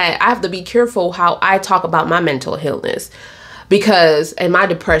people that I have to be careful how I talk about my mental illness because, and my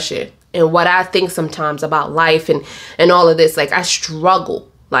depression and what I think sometimes about life and all of this. Like, I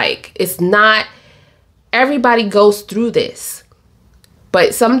struggle. Like, it's not, everybody goes through this.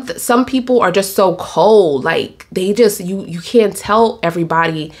 But some people are just so cold. Like, they just, you can't tell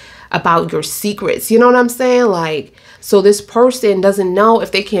everybody about your secrets. You know what I'm saying? Like, so this person doesn't know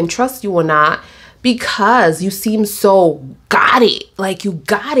if they can trust you or not because you seem so got it. Like you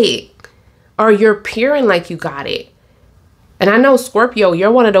got it. Or you're appearing like you got it. And I know, Scorpio,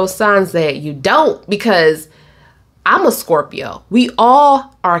 you're one of those signs that you don't because I'm a Scorpio. We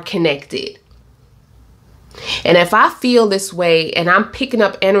all are connected. And if I feel this way and I'm picking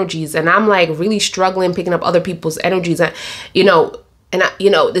up energies and I'm like really struggling picking up other people's energies,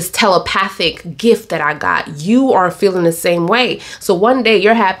 this telepathic gift that I got, you are feeling the same way. So one day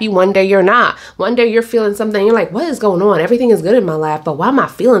you're happy, one day you're not. One day you're feeling something, you're like, what is going on? Everything is good in my life, but why am I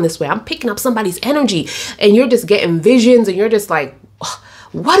feeling this way? I'm picking up somebody's energy and you're just getting visions and you're just like,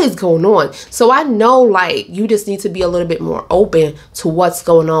 what is going on? So I know, like, you just need to be a little bit more open to what's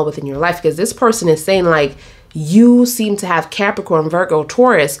going on within your life because this person is saying, like, you seem to have Capricorn, Virgo,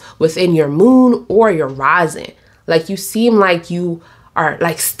 Taurus within your moon or your rising. Like you seem like you are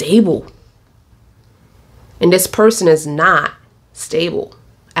like stable. And this person is not stable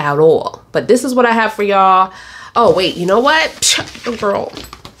at all. But this is what I have for y'all. Oh, wait, you know what? Girl,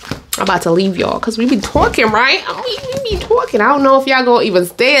 I'm about to leave y'all because we be talking, right? We be talking. I don't know if y'all gonna even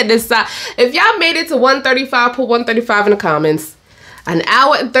stay at this side. If y'all made it to 135, put 135 in the comments. An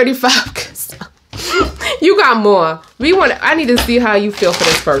hour and 35. You got more. I need to see how you feel for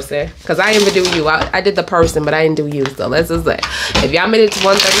this person because I didn't even do you. I did the person, but I didn't do you. So let's just say, if y'all made it to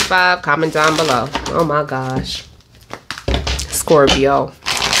 135, comment down below. Oh my gosh. Scorpio.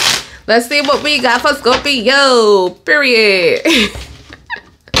 Let's see what we got for Scorpio. Period.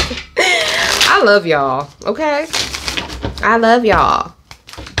 I love y'all. Okay. I love y'all.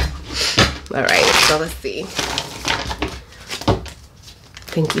 All right. So let's see.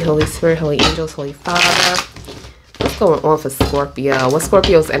 Thank you, Holy Spirit, Holy Angels, Holy Father. What's going on for Scorpio? What's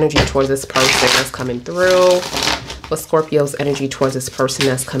Scorpio's energy towards this person that's coming through? What's Scorpio's energy towards this person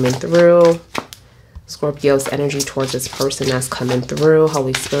that's coming through? Scorpio's energy towards this person that's coming through.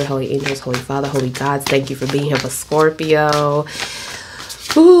 Holy Spirit, Holy Angels, Holy Father, Holy Gods, thank you for being here for Scorpio.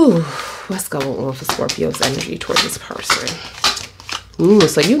 Ooh, what's going on for Scorpio's energy towards this person?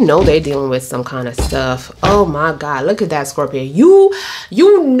 So you know they're dealing with some kind of stuff. Oh my God, look at that, Scorpio. You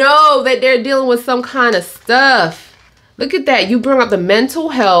know that they're dealing with some kind of stuff. Look at that. You bring up the mental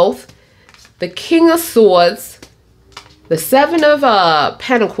health, the King of Swords, the Seven of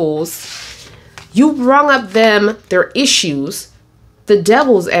Pentacles. You brought up their issues, the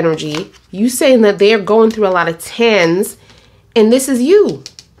Devil's energy. You saying that they're going through a lot of tens, and this is you.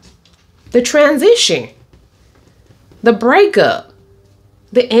 The transition, the breakup.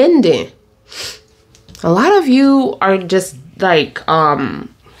 The ending. A lot of you are just like,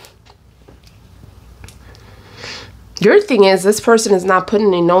 your thing is this person is not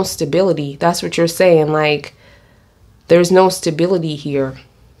putting in no stability. That's what you're saying. Like, there's no stability here.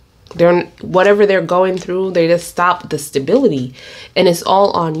 Whatever they're going through, they just stop the stability. And it's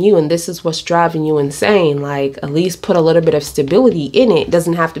all on you. And this is what's driving you insane. Like, at least put a little bit of stability in it. It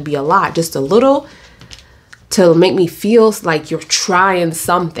doesn't have to be a lot, just a little, to make me feel like you're trying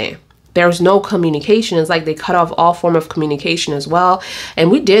something. There's no communication. It's like they cut off all form of communication as well. And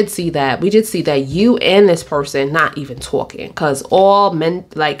we did see that. We did see that you and this person not even talking, because all men,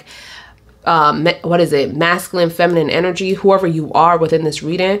 like, what is it? Masculine, feminine energy, whoever you are within this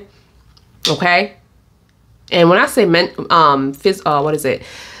reading. Okay. And when I say what is it?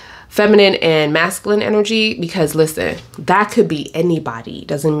 Feminine and masculine energy, because listen, that could be anybody. It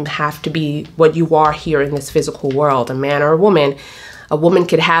doesn't have to be what you are here in this physical world, a man or a woman. A woman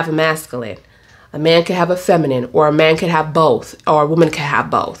could have a masculine, a man could have a feminine, or a man could have both, or a woman could have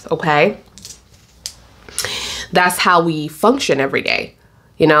both, okay? That's how we function every day.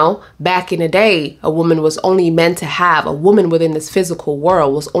 You know, back in the day, a woman was only meant to have, a woman within this physical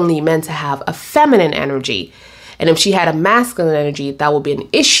world was only meant to have a feminine energy. And if she had a masculine energy, that would be an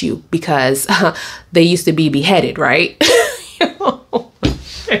issue, because they used to be beheaded, right?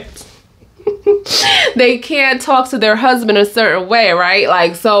 They can't talk to their husband a certain way, right?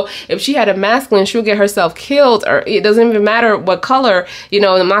 Like, so if she had a masculine, she'll get herself killed, or it doesn't even matter what color, you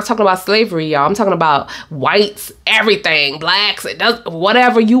know. I'm not talking about slavery, y'all. I'm talking about whites, everything, blacks, it does,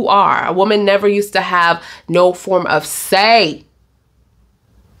 whatever you are. A woman never used to have no form of say.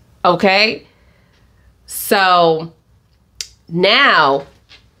 Okay? So now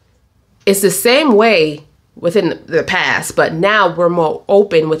it's the same way within the past, but now we're more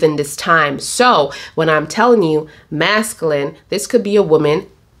open within this time. So when I'm telling you masculine, this could be a woman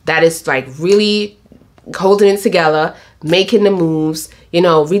that is like really holding it together, making the moves, you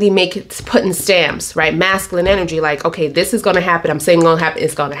know, really putting stamps, right? Masculine energy, like, okay, this is going to happen. I'm saying going to happen.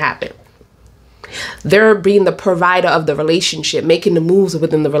 It's going to happen. They're being the provider of the relationship, making the moves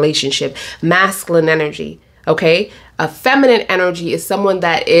within the relationship. Masculine energy, okay? A feminine energy is someone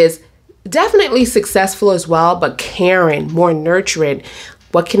that is definitely successful as well, but caring, more nurturing.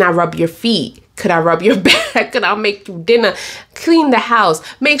 What can I rub your feet? Could I rub your back? Could I make you dinner? Clean the house.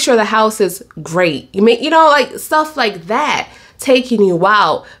 Make sure the house is great. You know, like stuff like that. Taking you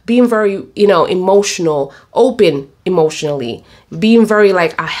out, being very, you know, emotional, open emotionally, being very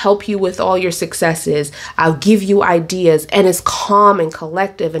like, I help you with all your successes. I'll give you ideas, and it's calm and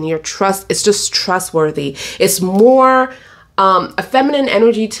collective, and it's just trustworthy. It's more, a feminine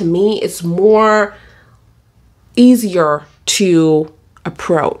energy to me, it's more easier to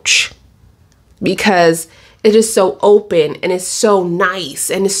approach because it is so open and it's so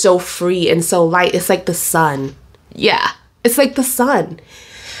nice and it's so free and so light. It's like the sun. Yeah. It's like the sun.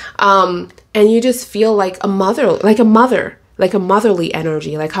 And you just feel like a mother, like a motherly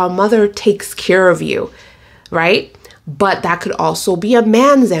energy, like how a mother takes care of you, right? But that could also be a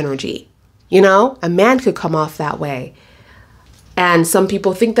man's energy. You know, a man could come off that way. And some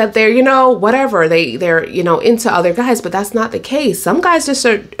people think that they're, you know, whatever, they're, you know, into other guys, but that's not the case. Some guys just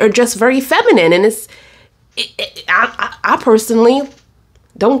are just very feminine. And I personally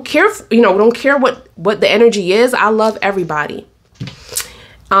don't care, you know, don't care what the energy is. I love everybody.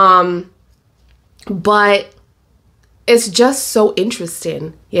 But it's just so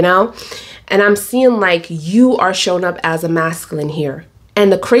interesting, you know, and I'm seeing like you are showing up as a masculine here. And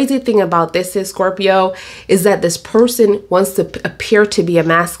the crazy thing about this is, Scorpio, is that this person wants to appear to be a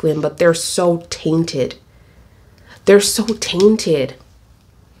masculine, but they're so tainted. They're so tainted.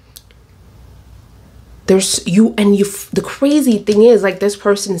 The crazy thing is, like, this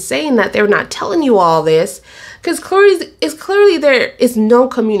person saying that they're not telling you all this because clearly there is no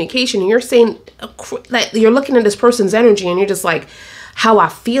communication. And you're saying, like, you're looking at this person's energy and you're just like, how I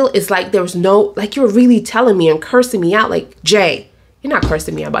feel is like there's no, like, you're really telling me and cursing me out. Like, Jay, you're not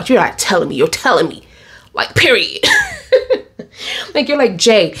cursing me out, but you're not telling me. You're telling me, like, period. Like, you're like,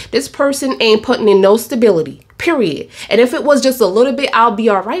 Jay, this person ain't putting in no stability, period. And if it was just a little bit, I'll be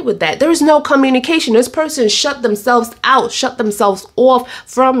all right with that. There's no communication. This person shut themselves out, shut themselves off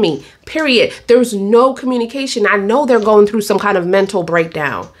from me, period. There's no communication. I know they're going through some kind of mental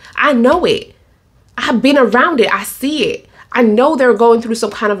breakdown. I know it. I've been around it. I see it. I know they're going through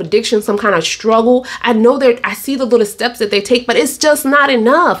some kind of addiction, some kind of struggle. I see the little steps that they take, but it's just not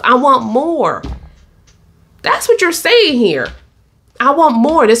enough. I want more. That's what you're saying here. I want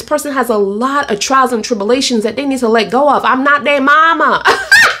more. This person has a lot of trials and tribulations that they need to let go of. I'm not their mama.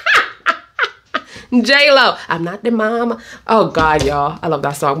 J-Lo, I'm not their mama. Oh God, y'all. I love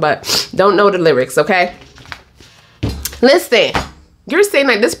that song, but don't know the lyrics, okay? Listen. You're saying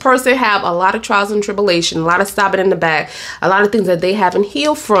that this person have a lot of trials and tribulation, a lot of stabbing in the back, a lot of things that they haven't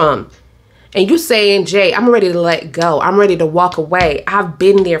healed from. And you're saying, Jay, I'm ready to let go. I'm ready to walk away. I've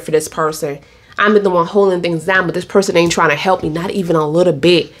been there for this person. I'm the one holding things down, but this person ain't trying to help me. Not even a little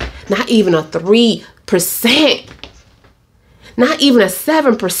bit. Not even a 3%. Not even a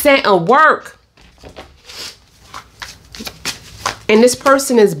 7% of work. And this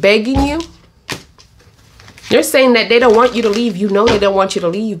person is begging you. They're saying that they don't want you to leave. You know they don't want you to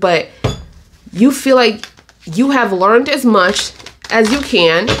leave, but you feel like you have learned as much as you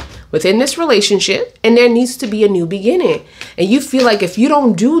can within this relationship, and there needs to be a new beginning. And you feel like if you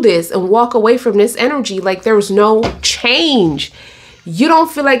don't do this and walk away from this energy, like there's no change. You don't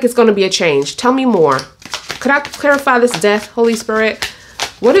feel like it's going to be a change. Tell me more. Could I clarify this death, Holy Spirit?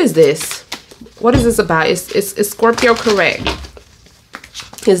 What is this? What is this about? Is Scorpio correct?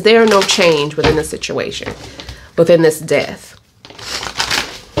 Is there no change within the situation, within this death?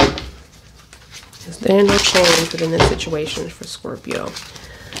 Is there no change within this situation for Scorpio?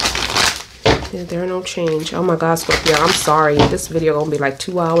 Is there no change? Oh my God, Scorpio, I'm sorry. This video gonna be like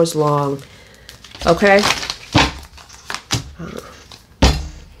 2 hours long. Okay?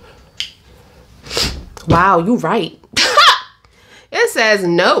 Wow, you right. It says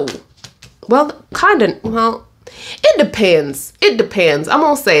no. Well, kind of, well, it depends. It depends. I'm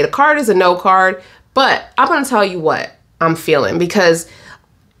going to say the card is a no card, but I'm going to tell you what I'm feeling, because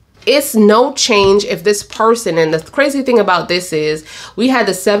it's no change if this person, and the crazy thing about this is we had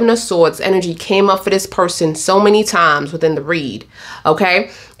the 7 of Swords energy came up for this person so many times within the read,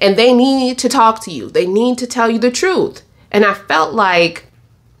 okay? And they need to talk to you. They need to tell you the truth. And I felt like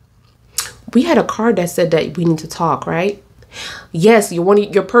we had a card that said that we need to talk, right? Yes,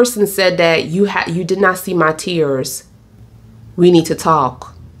 your person said that you did not see my tears. We need to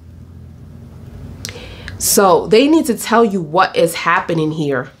talk. So they need to tell you what is happening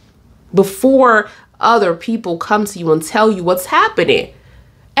here before other people come to you and tell you what's happening.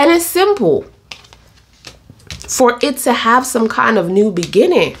 And it's simple. For it to have some kind of new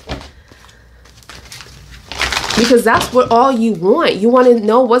beginning. Because that's what all you want. You want to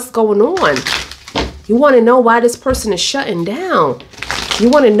know what's going on. You want to know why this person is shutting down. You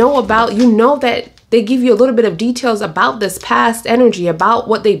want to know about, you know that they give you a little bit of details about this past energy, about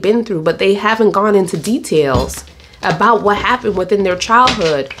what they've been through, but they haven't gone into details about what happened within their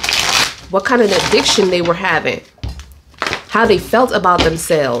childhood, what kind of addiction they were having, how they felt about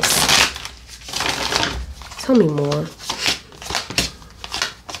themselves. Tell me more.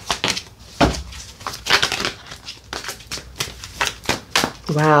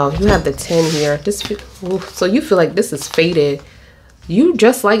 Wow, you have the 10 here. So you feel like this is fated. You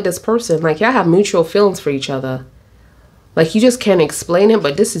just like this person. Like y'all have mutual feelings for each other. Like you just can't explain it,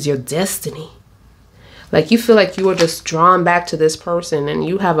 but this is your destiny. Like you feel like you are just drawn back to this person, and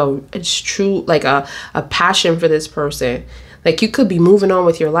you have it's true, like a passion for this person. Like you could be moving on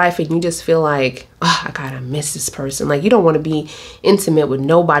with your life and you just feel like, oh, I gotta miss this person. Like you don't want to be intimate with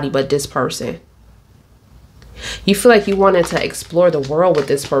nobody but this person. You feel like you wanted to explore the world with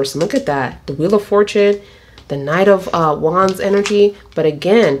this person. Look at that. The Wheel of Fortune, the Knight of Wands energy. But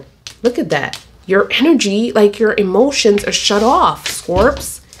again, look at that. Your energy, like your emotions are shut off,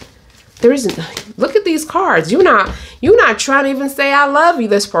 Scorps. There isn't, look at these cards. You're not trying to even say I love you,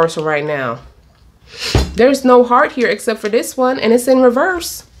 this person right now. There's no heart here except for this one, and it's in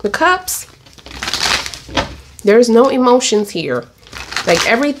reverse. The Cups. There's no emotions here. Like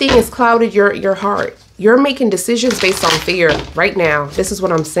everything is clouded your heart. You're making decisions based on fear right now. This is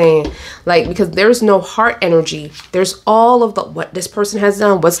what I'm saying. Like, because there's no heart energy. There's all of the, what this person has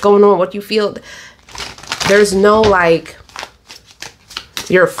done, what's going on, what you feel. There's no like,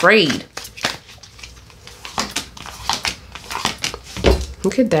 you're afraid.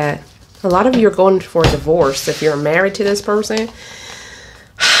 Look at that. A lot of you are going for a divorce if you're married to this person.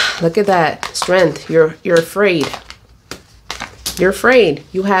 Look at that. Strength. You're afraid. You're afraid.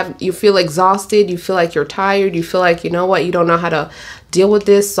 You feel exhausted. You feel like you're tired. You feel like, you know what, you don't know how to deal with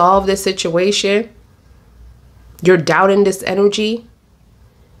this, solve this situation. You're doubting this energy.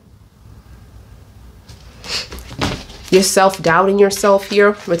 You're self-doubting yourself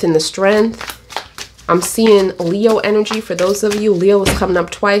here within the Strength. I'm seeing Leo energy for those of you. Leo is coming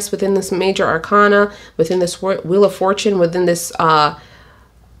up twice within this major arcana, within this Wheel of Fortune, within this,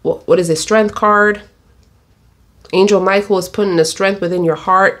 what is it, Strength card. Angel Michael is putting the strength within your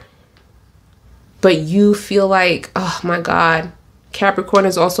heart. But you feel like, oh my God. Capricorn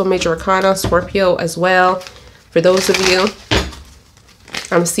is also major arcana. Scorpio as well. For those of you,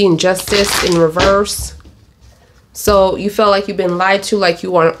 I'm seeing Justice in reverse. So you felt like you've been lied to, like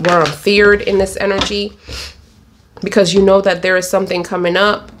you were feared in this energy, because you know that there is something coming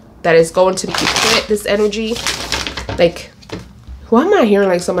up that is going to be quit, this energy. Like, why am I hearing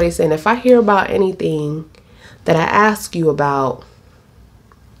like somebody saying, if I hear about anything that I ask you about,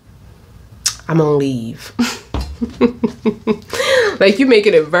 I'm gonna leave. Like you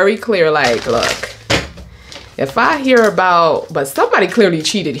making it very clear, like, look, if I hear about, but somebody clearly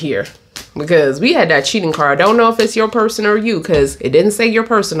cheated here. Because we had that cheating card. I don't know if it's your person or you, because it didn't say your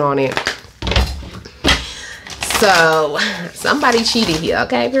person on it. So somebody cheated here.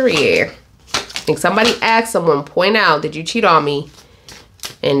 Okay, period. And somebody asked someone, point out, did you cheat on me?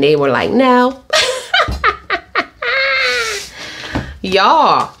 And they were like, no.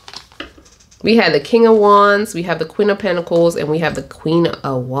 Y'all, we had the King of Wands, we have the Queen of Pentacles, and we have the Queen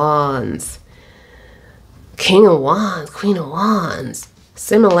of Wands. King of Wands, Queen of Wands.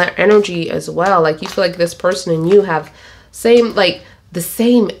 Similar energy as well. Like you feel like this person and you have same, like the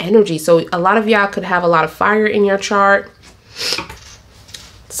same energy. So a lot of y'all could have a lot of fire in your chart,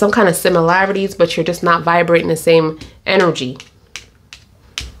 some kind of similarities, but you're just not vibrating the same energy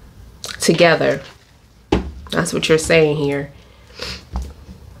together. That's what you're saying here,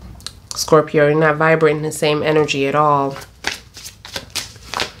 Scorpio. You're not vibrating the same energy at all.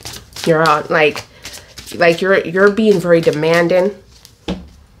 You're on like you're being very demanding.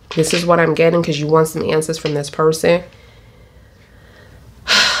 This is what I'm getting, because you want some answers from this person.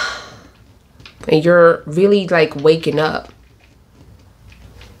 And you're really like waking up.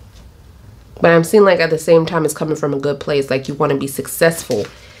 But I'm seeing like at the same time it's coming from a good place. Like you want to be successful.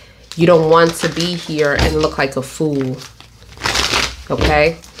 You don't want to be here and look like a fool.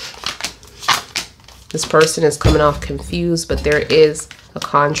 Okay? This person is coming off confused, but there is a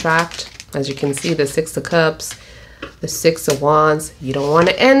contract. As you can see, the Six of Cups. The Six of Wands. You don't want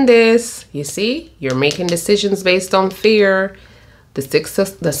to end this. You see? You're making decisions based on fear. The Six of...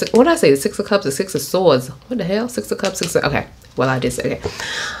 what did I say? The Six of Cups, the Six of Swords. What the hell? Six of Cups, Six of... okay. Well, I did say... okay.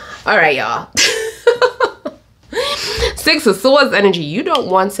 All right, y'all. Six of Swords energy. You don't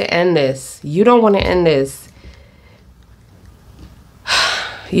want to end this. You don't want to end this.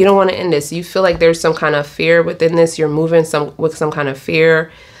 You don't want to end this. You feel like there's some kind of fear within this. You're moving with some kind of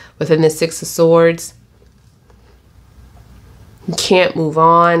fear within the Six of Swords. You can't move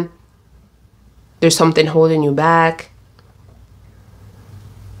on. There's something holding you back.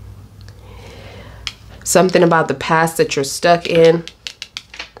 Something about the past that you're stuck in.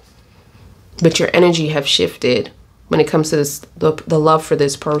 But your energy have shifted when it comes to this, the love for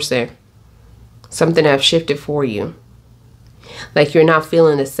this person. Something have shifted for you. Like you're not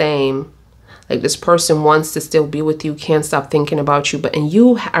feeling the same. Like this person wants to still be with you, can't stop thinking about you, and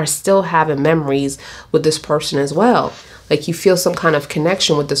you are still having memories with this person as well. Like you feel some kind of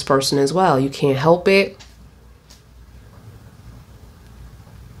connection with this person as well. You can't help it.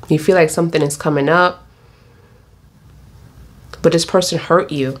 You feel like something is coming up. But this person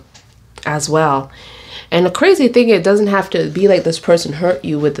hurt you as well. And the crazy thing, it doesn't have to be like this person hurt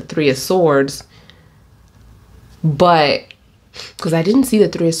you with the Three of Swords. But, because I didn't see the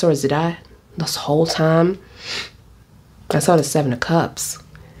Three of Swords, did I? This whole time? I saw the Seven of Cups.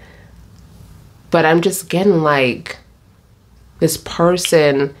 But I'm just getting like, this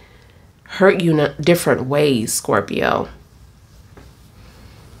person hurt you in different ways, Scorpio.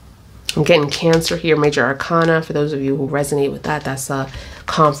 I'm getting Cancer here, Major Arcana. For those of you who resonate with that, that's a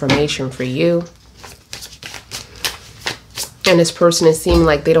confirmation for you. And this person is seeming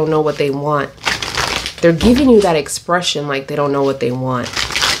like they don't know what they want. They're giving you that expression like they don't know what they want,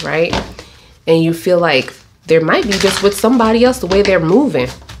 right? And you feel like there might be just with somebody else, the way they're moving.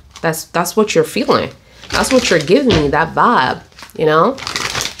 That's what you're feeling. That's what you're giving me, that vibe, you know?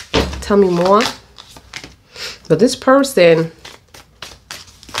 Tell me more. But this person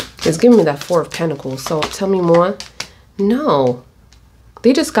is giving me that Four of Pentacles. So tell me more. No.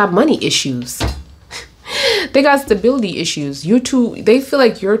 They just got money issues. They got stability issues. They feel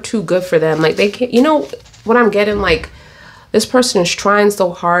like you're too good for them. Like they can't, you know what I'm getting? Like this person is trying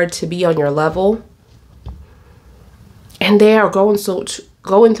so hard to be on your level. And they are going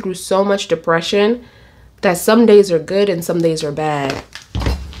through so much depression that some days are good and some days are bad.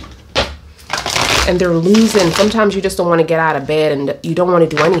 And they're losing. Sometimes you just don't want to get out of bed and you don't want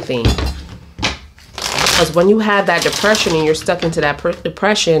to do anything. Because when you have that depression and you're stuck into that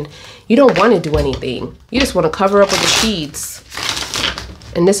depression, you don't want to do anything. You just want to cover up with the sheets.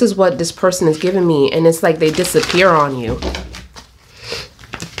 And this is what this person is giving me. And it's like they disappear on you.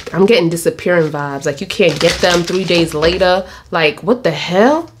 I'm getting disappearing vibes. Like you can't get them 3 days later. Like, what the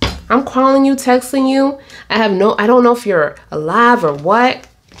hell? I'm calling you, texting you. I don't know if you're alive or what.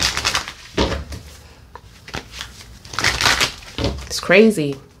 It's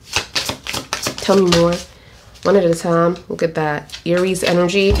crazy. Tell me more. One at a time. Look at that. Aries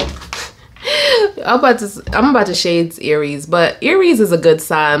energy. I'm about to shade Aries, but Aries is a good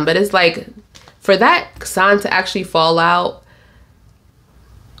sign. But it's like, for that sign to actually fall out,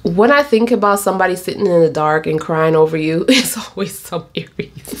 when I think about somebody sitting in the dark and crying over you, it's always some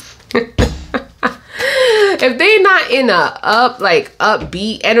Aries. If they're not in a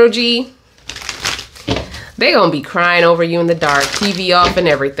upbeat energy, they're gonna be crying over you in the dark, TV off and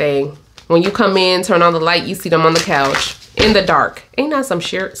everything. When you come in, turn on the light, you see them on the couch in the dark. Ain't that some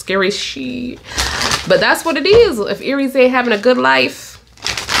scary shit? But that's what it is. If Aries ain't having a good life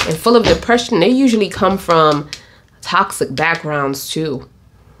and full of depression, they usually come from toxic backgrounds too.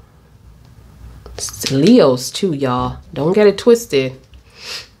 It's Leos too, y'all. Don't get it twisted.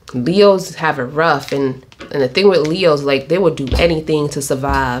 Leos have it rough, and the thing with Leos, like, they will do anything to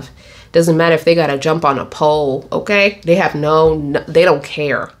survive. Doesn't matter if they gotta jump on a pole, okay? They have they don't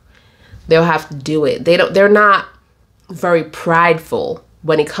care. They'll have to do it. They're not very prideful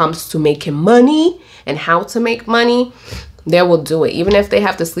when it comes to making money and how to make money. They will do it. Even if they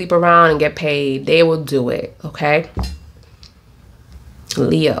have to sleep around and get paid, they will do it, okay?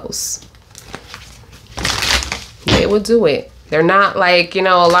 Leos. They will do it. They're not like, you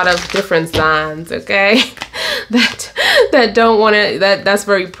know, a lot of different signs, okay? that don't want to, that's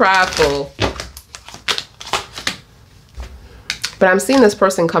very prideful. But I'm seeing this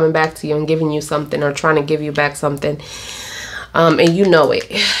person coming back to you and giving you something, or trying to give you back something. And you know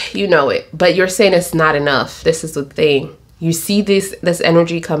it. You know it. But you're saying it's not enough. This is the thing. You see this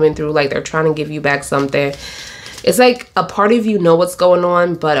energy coming through, like they're trying to give you back something. It's like a part of you know what's going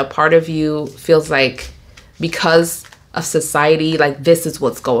on, but a part of you feels like because of society, like this is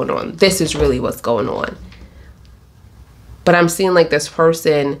what's going on. This is really what's going on. But I'm seeing like this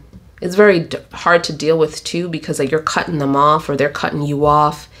person is very hard to deal with too, because like you're cutting them off or they're cutting you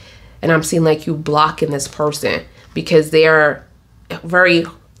off. And I'm seeing like you blocking this person because they are very,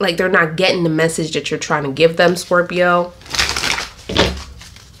 like, they're not getting the message that you're trying to give them, Scorpio.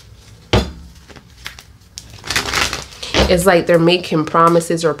 It's like they're making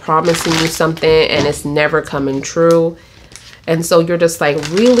promises or promising you something and it's never coming true. And so you're just like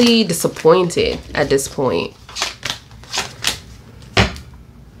really disappointed at this point.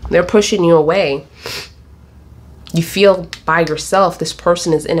 They're pushing you away. You feel by yourself. This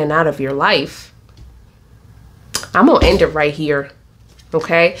person is in and out of your life. I'm going to end it right here.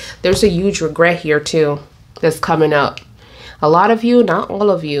 Okay? There's a huge regret here too that's coming up. A lot of you, not all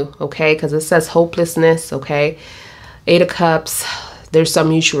of you. Okay? Because it says hopelessness. Okay? 8 of Cups. There's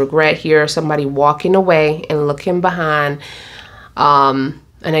some huge regret here. Somebody walking away and looking behind.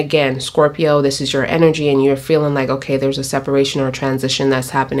 And again, Scorpio, this is your energy and you're feeling like, okay, there's a separation or a transition that's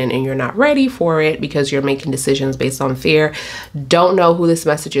happening and you're not ready for it because you're making decisions based on fear. Don't know who this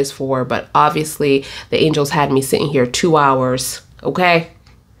message is for, but obviously the angels had me sitting here 2 hours, okay?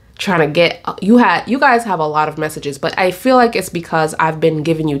 Trying to get, you guys have a lot of messages, but I feel like it's because I've been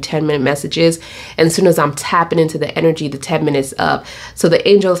giving you 10-minute messages, and as soon as I'm tapping into the energy, the 10 minutes up. So the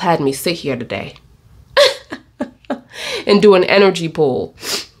angels had me sit here today and do an energy pull.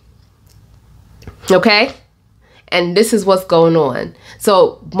 Okay? And this is what's going on.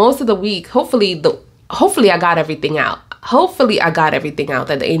 So most of the week, hopefully I got everything out. Hopefully I got everything out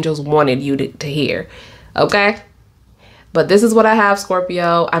that the angels wanted you to hear. Okay? But this is what I have,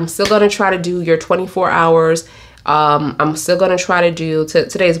 Scorpio. I'm still going to try to do your 24 hours. I'm still going to try to do,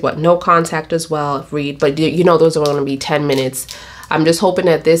 today's what? No contact as well, read. But you know those are going to be 10 minutes. I'm just hoping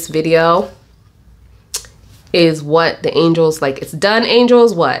that this video is what the angels, like, it's done,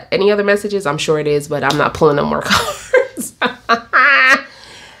 angels. What? Any other messages? I'm sure it is, but I'm not pulling no more cards.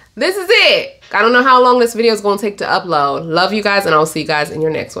 This is it. I don't know how long this video is going to take to upload. Love you guys, and I'll see you guys in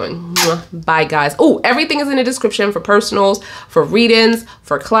your next one. Bye, guys. Oh, everything is in the description for personals, for readings,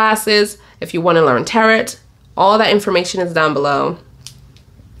 for classes. If you want to learn tarot, all that information is down below.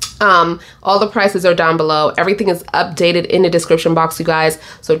 All the prices are down below. Everything is updated in the description box, you guys.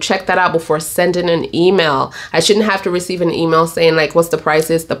 So check that out before sending an email. I shouldn't have to receive an email saying like, what's the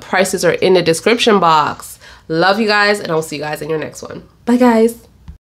prices? The prices are in the description box. Love you guys, and I'll see you guys in your next one. Bye, guys.